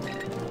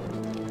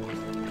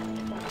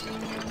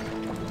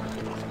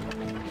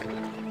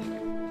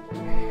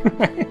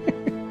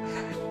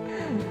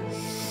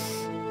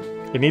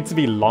 It needs to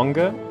be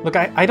longer. Look,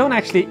 I don't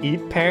actually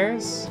eat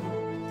pears.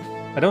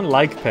 I don't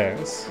like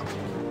pears.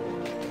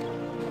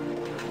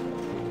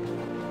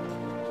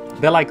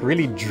 They're like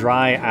really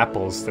dry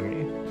apples to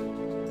me.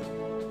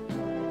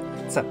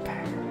 It's a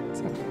pear.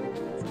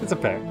 It's a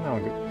pear. Oh,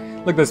 good.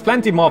 Look, there's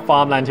plenty more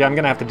farmland here. I'm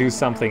gonna have to do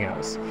something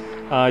else.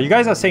 You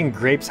guys are saying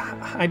grapes.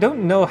 I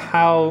don't know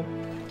how...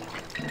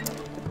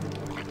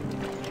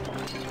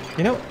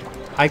 You know,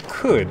 I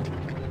could.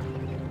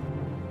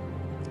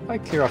 If I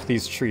clear off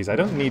these trees, I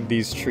don't need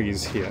these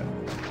trees here.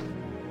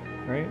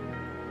 Right?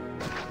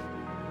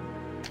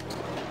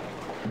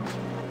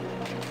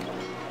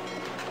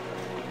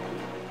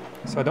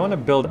 So I don't want to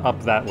build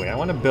up that way. I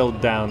want to build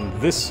down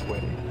this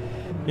way.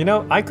 You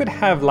know, I could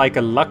have like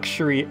a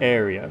luxury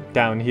area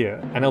down here,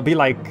 and it'll be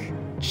like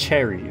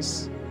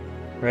cherries,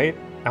 right?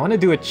 I want to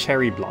do a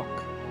cherry block,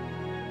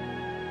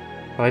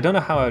 but I don't know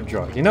how I'll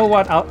draw it. You know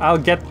what? I'll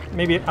do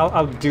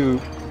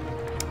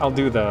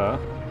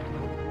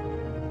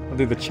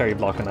the cherry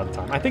block another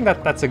time. I think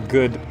that's a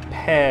good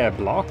pear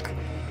block.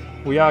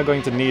 We are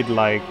going to need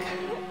like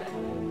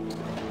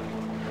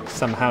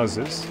some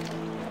houses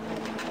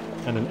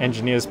and an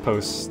engineer's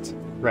post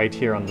right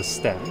here on the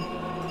stem.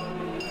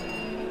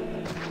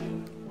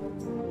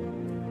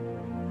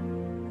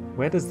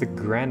 Where does the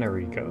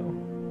granary go?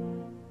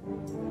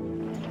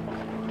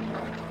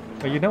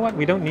 Oh, you know what?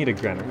 We don't need a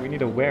granary. We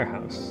need a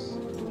warehouse.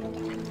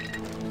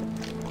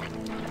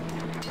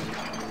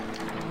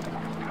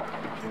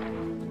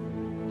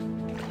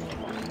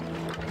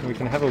 We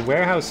can have a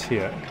warehouse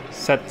here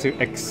set to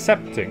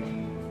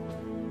accepting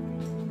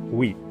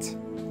wheat.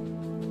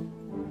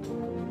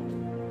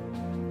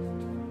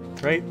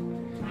 Right?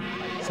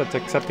 Set to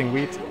accepting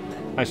wheat.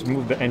 I should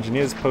move the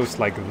engineer's post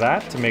like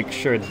that to make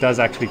sure it does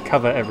actually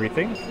cover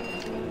everything.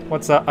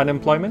 What's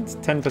unemployment?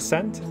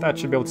 10%. That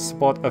should be able to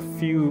support a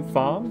few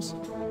farms.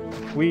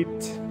 Wheat.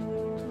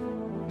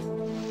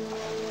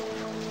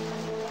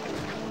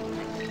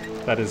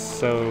 That is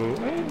so...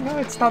 no,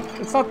 it's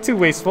not too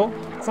wasteful.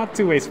 It's not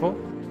too wasteful.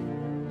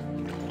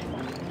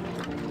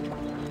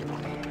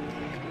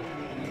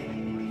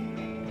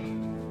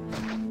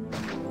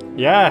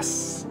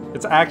 Yes!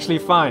 It's actually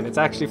fine. It's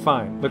actually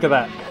fine. Look at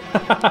that.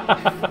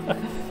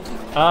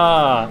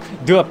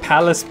 Do a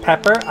palace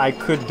pepper? I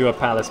could do a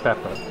palace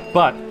pepper.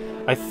 But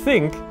I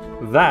think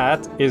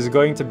that is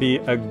going to be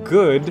a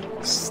good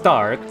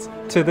start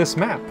to this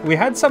map. We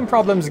had some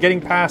problems getting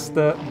past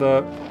the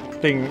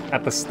thing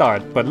at the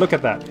start, but look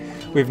at that.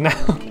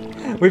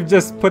 We've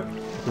just put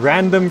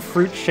random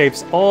fruit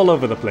shapes all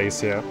over the place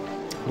here.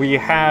 We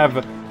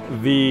have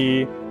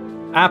the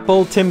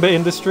apple timber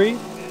industry.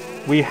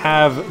 We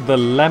have the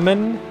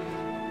lemon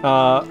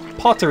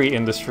pottery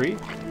industry.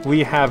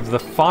 We have the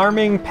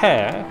farming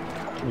pear.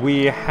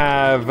 We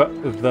have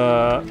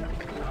the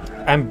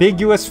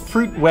ambiguous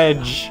fruit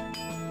wedge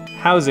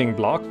housing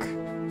block.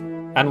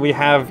 And we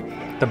have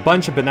the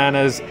bunch of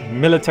bananas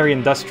military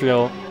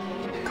industrial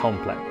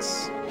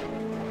complex.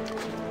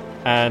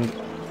 And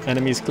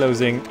enemies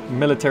closing,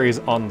 military is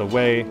on the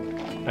way.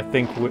 I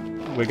think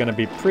we're gonna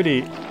be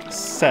pretty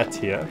set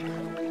here.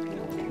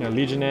 You know,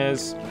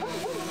 legionnaires.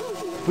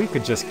 We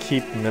could just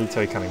keep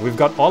military coming. We've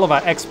got all of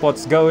our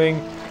exports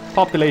going.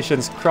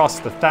 Populations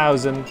crossed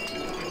 1,000.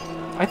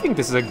 I think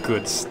this is a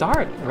good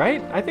start,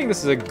 right? I think this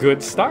is a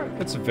good start.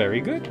 It's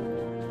very good.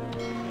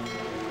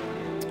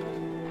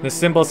 The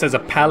symbol says a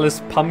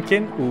palace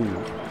pumpkin. Ooh.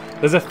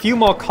 There's a few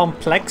more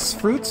complex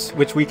fruits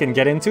which we can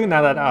get into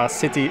now that our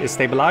city is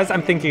stabilized.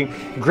 I'm thinking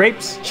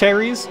grapes,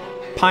 cherries,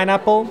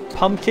 pineapple,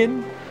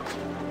 pumpkin.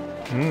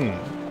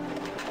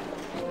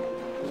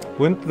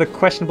 Wouldn't the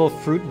questionable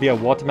fruit be a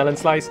watermelon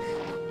slice?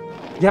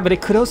 Yeah, but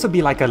it could also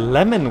be like a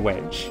lemon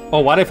wedge.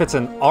 Or what if it's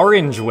an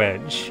orange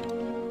wedge?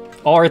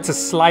 Or it's a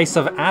slice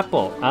of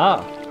apple.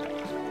 Ah.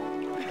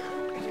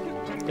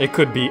 It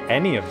could be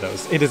any of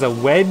those. It is a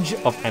wedge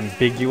of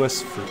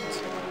ambiguous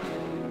fruit.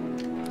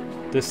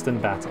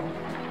 Distant battle.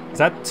 Is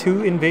that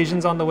 2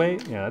 invasions on the way?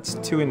 Yeah, that's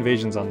 2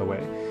 invasions on the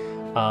way.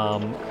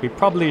 We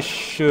probably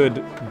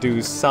should do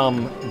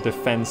some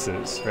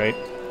defenses, right?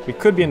 We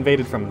could be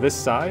invaded from this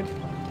side.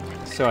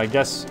 So I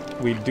guess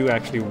we do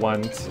actually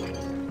want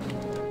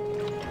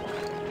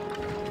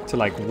to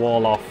like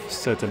wall off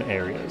certain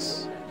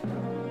areas.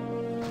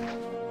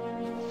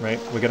 Right?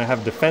 We're gonna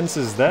have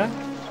defenses there.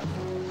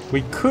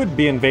 we could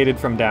be invaded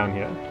from down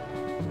here.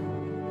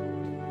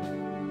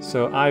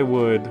 So I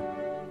would...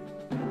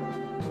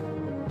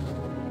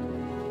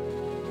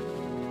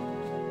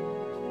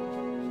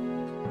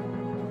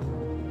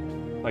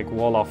 like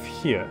wall off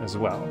here as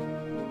well.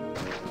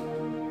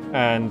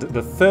 And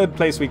the third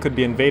place we could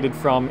be invaded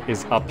from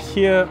is up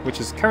here, which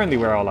is currently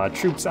where all our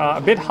troops are.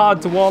 A bit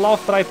hard to wall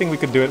off, but I think we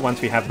could do it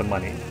once we have the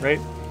money, right?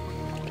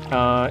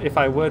 If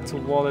I were to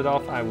wall it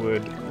off, I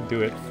would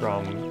do it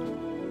from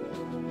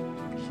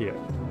here,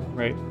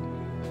 right?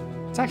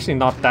 It's actually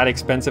not that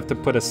expensive to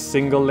put a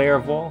single layer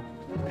of wall.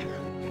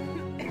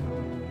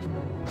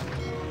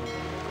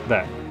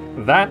 There.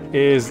 That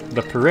is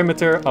the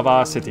perimeter of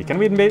our city. Can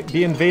we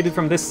be invaded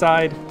from this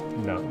side?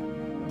 No.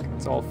 Okay,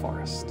 it's all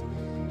forest.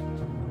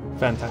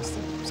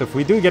 Fantastic. So if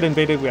we do get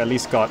invaded, we at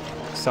least got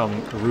some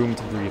room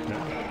to breathe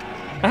now.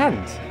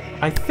 And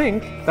I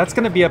think that's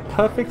going to be a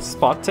perfect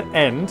spot to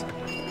end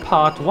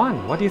part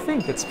 1. What do you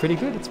think? It's pretty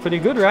good. It's pretty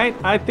good, right?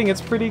 I think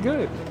it's pretty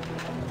good.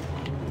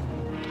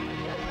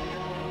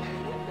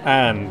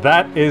 And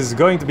that is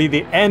going to be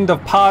the end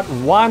of part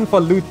 1 for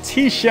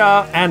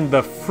Lutetia and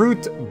the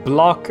fruit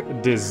block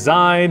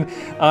design.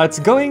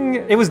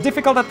 It was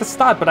difficult at the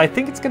start, but I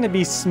think it's going to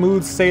be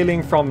smooth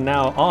sailing from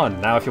now on.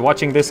 Now, if you're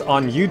watching this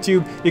on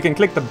YouTube, you can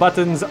click the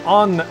buttons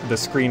on the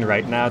screen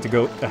right now to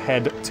go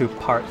ahead to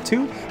part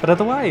 2. But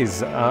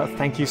otherwise,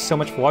 thank you so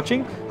much for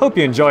watching. Hope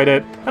you enjoyed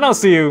it, and I'll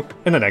see you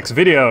in the next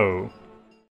video.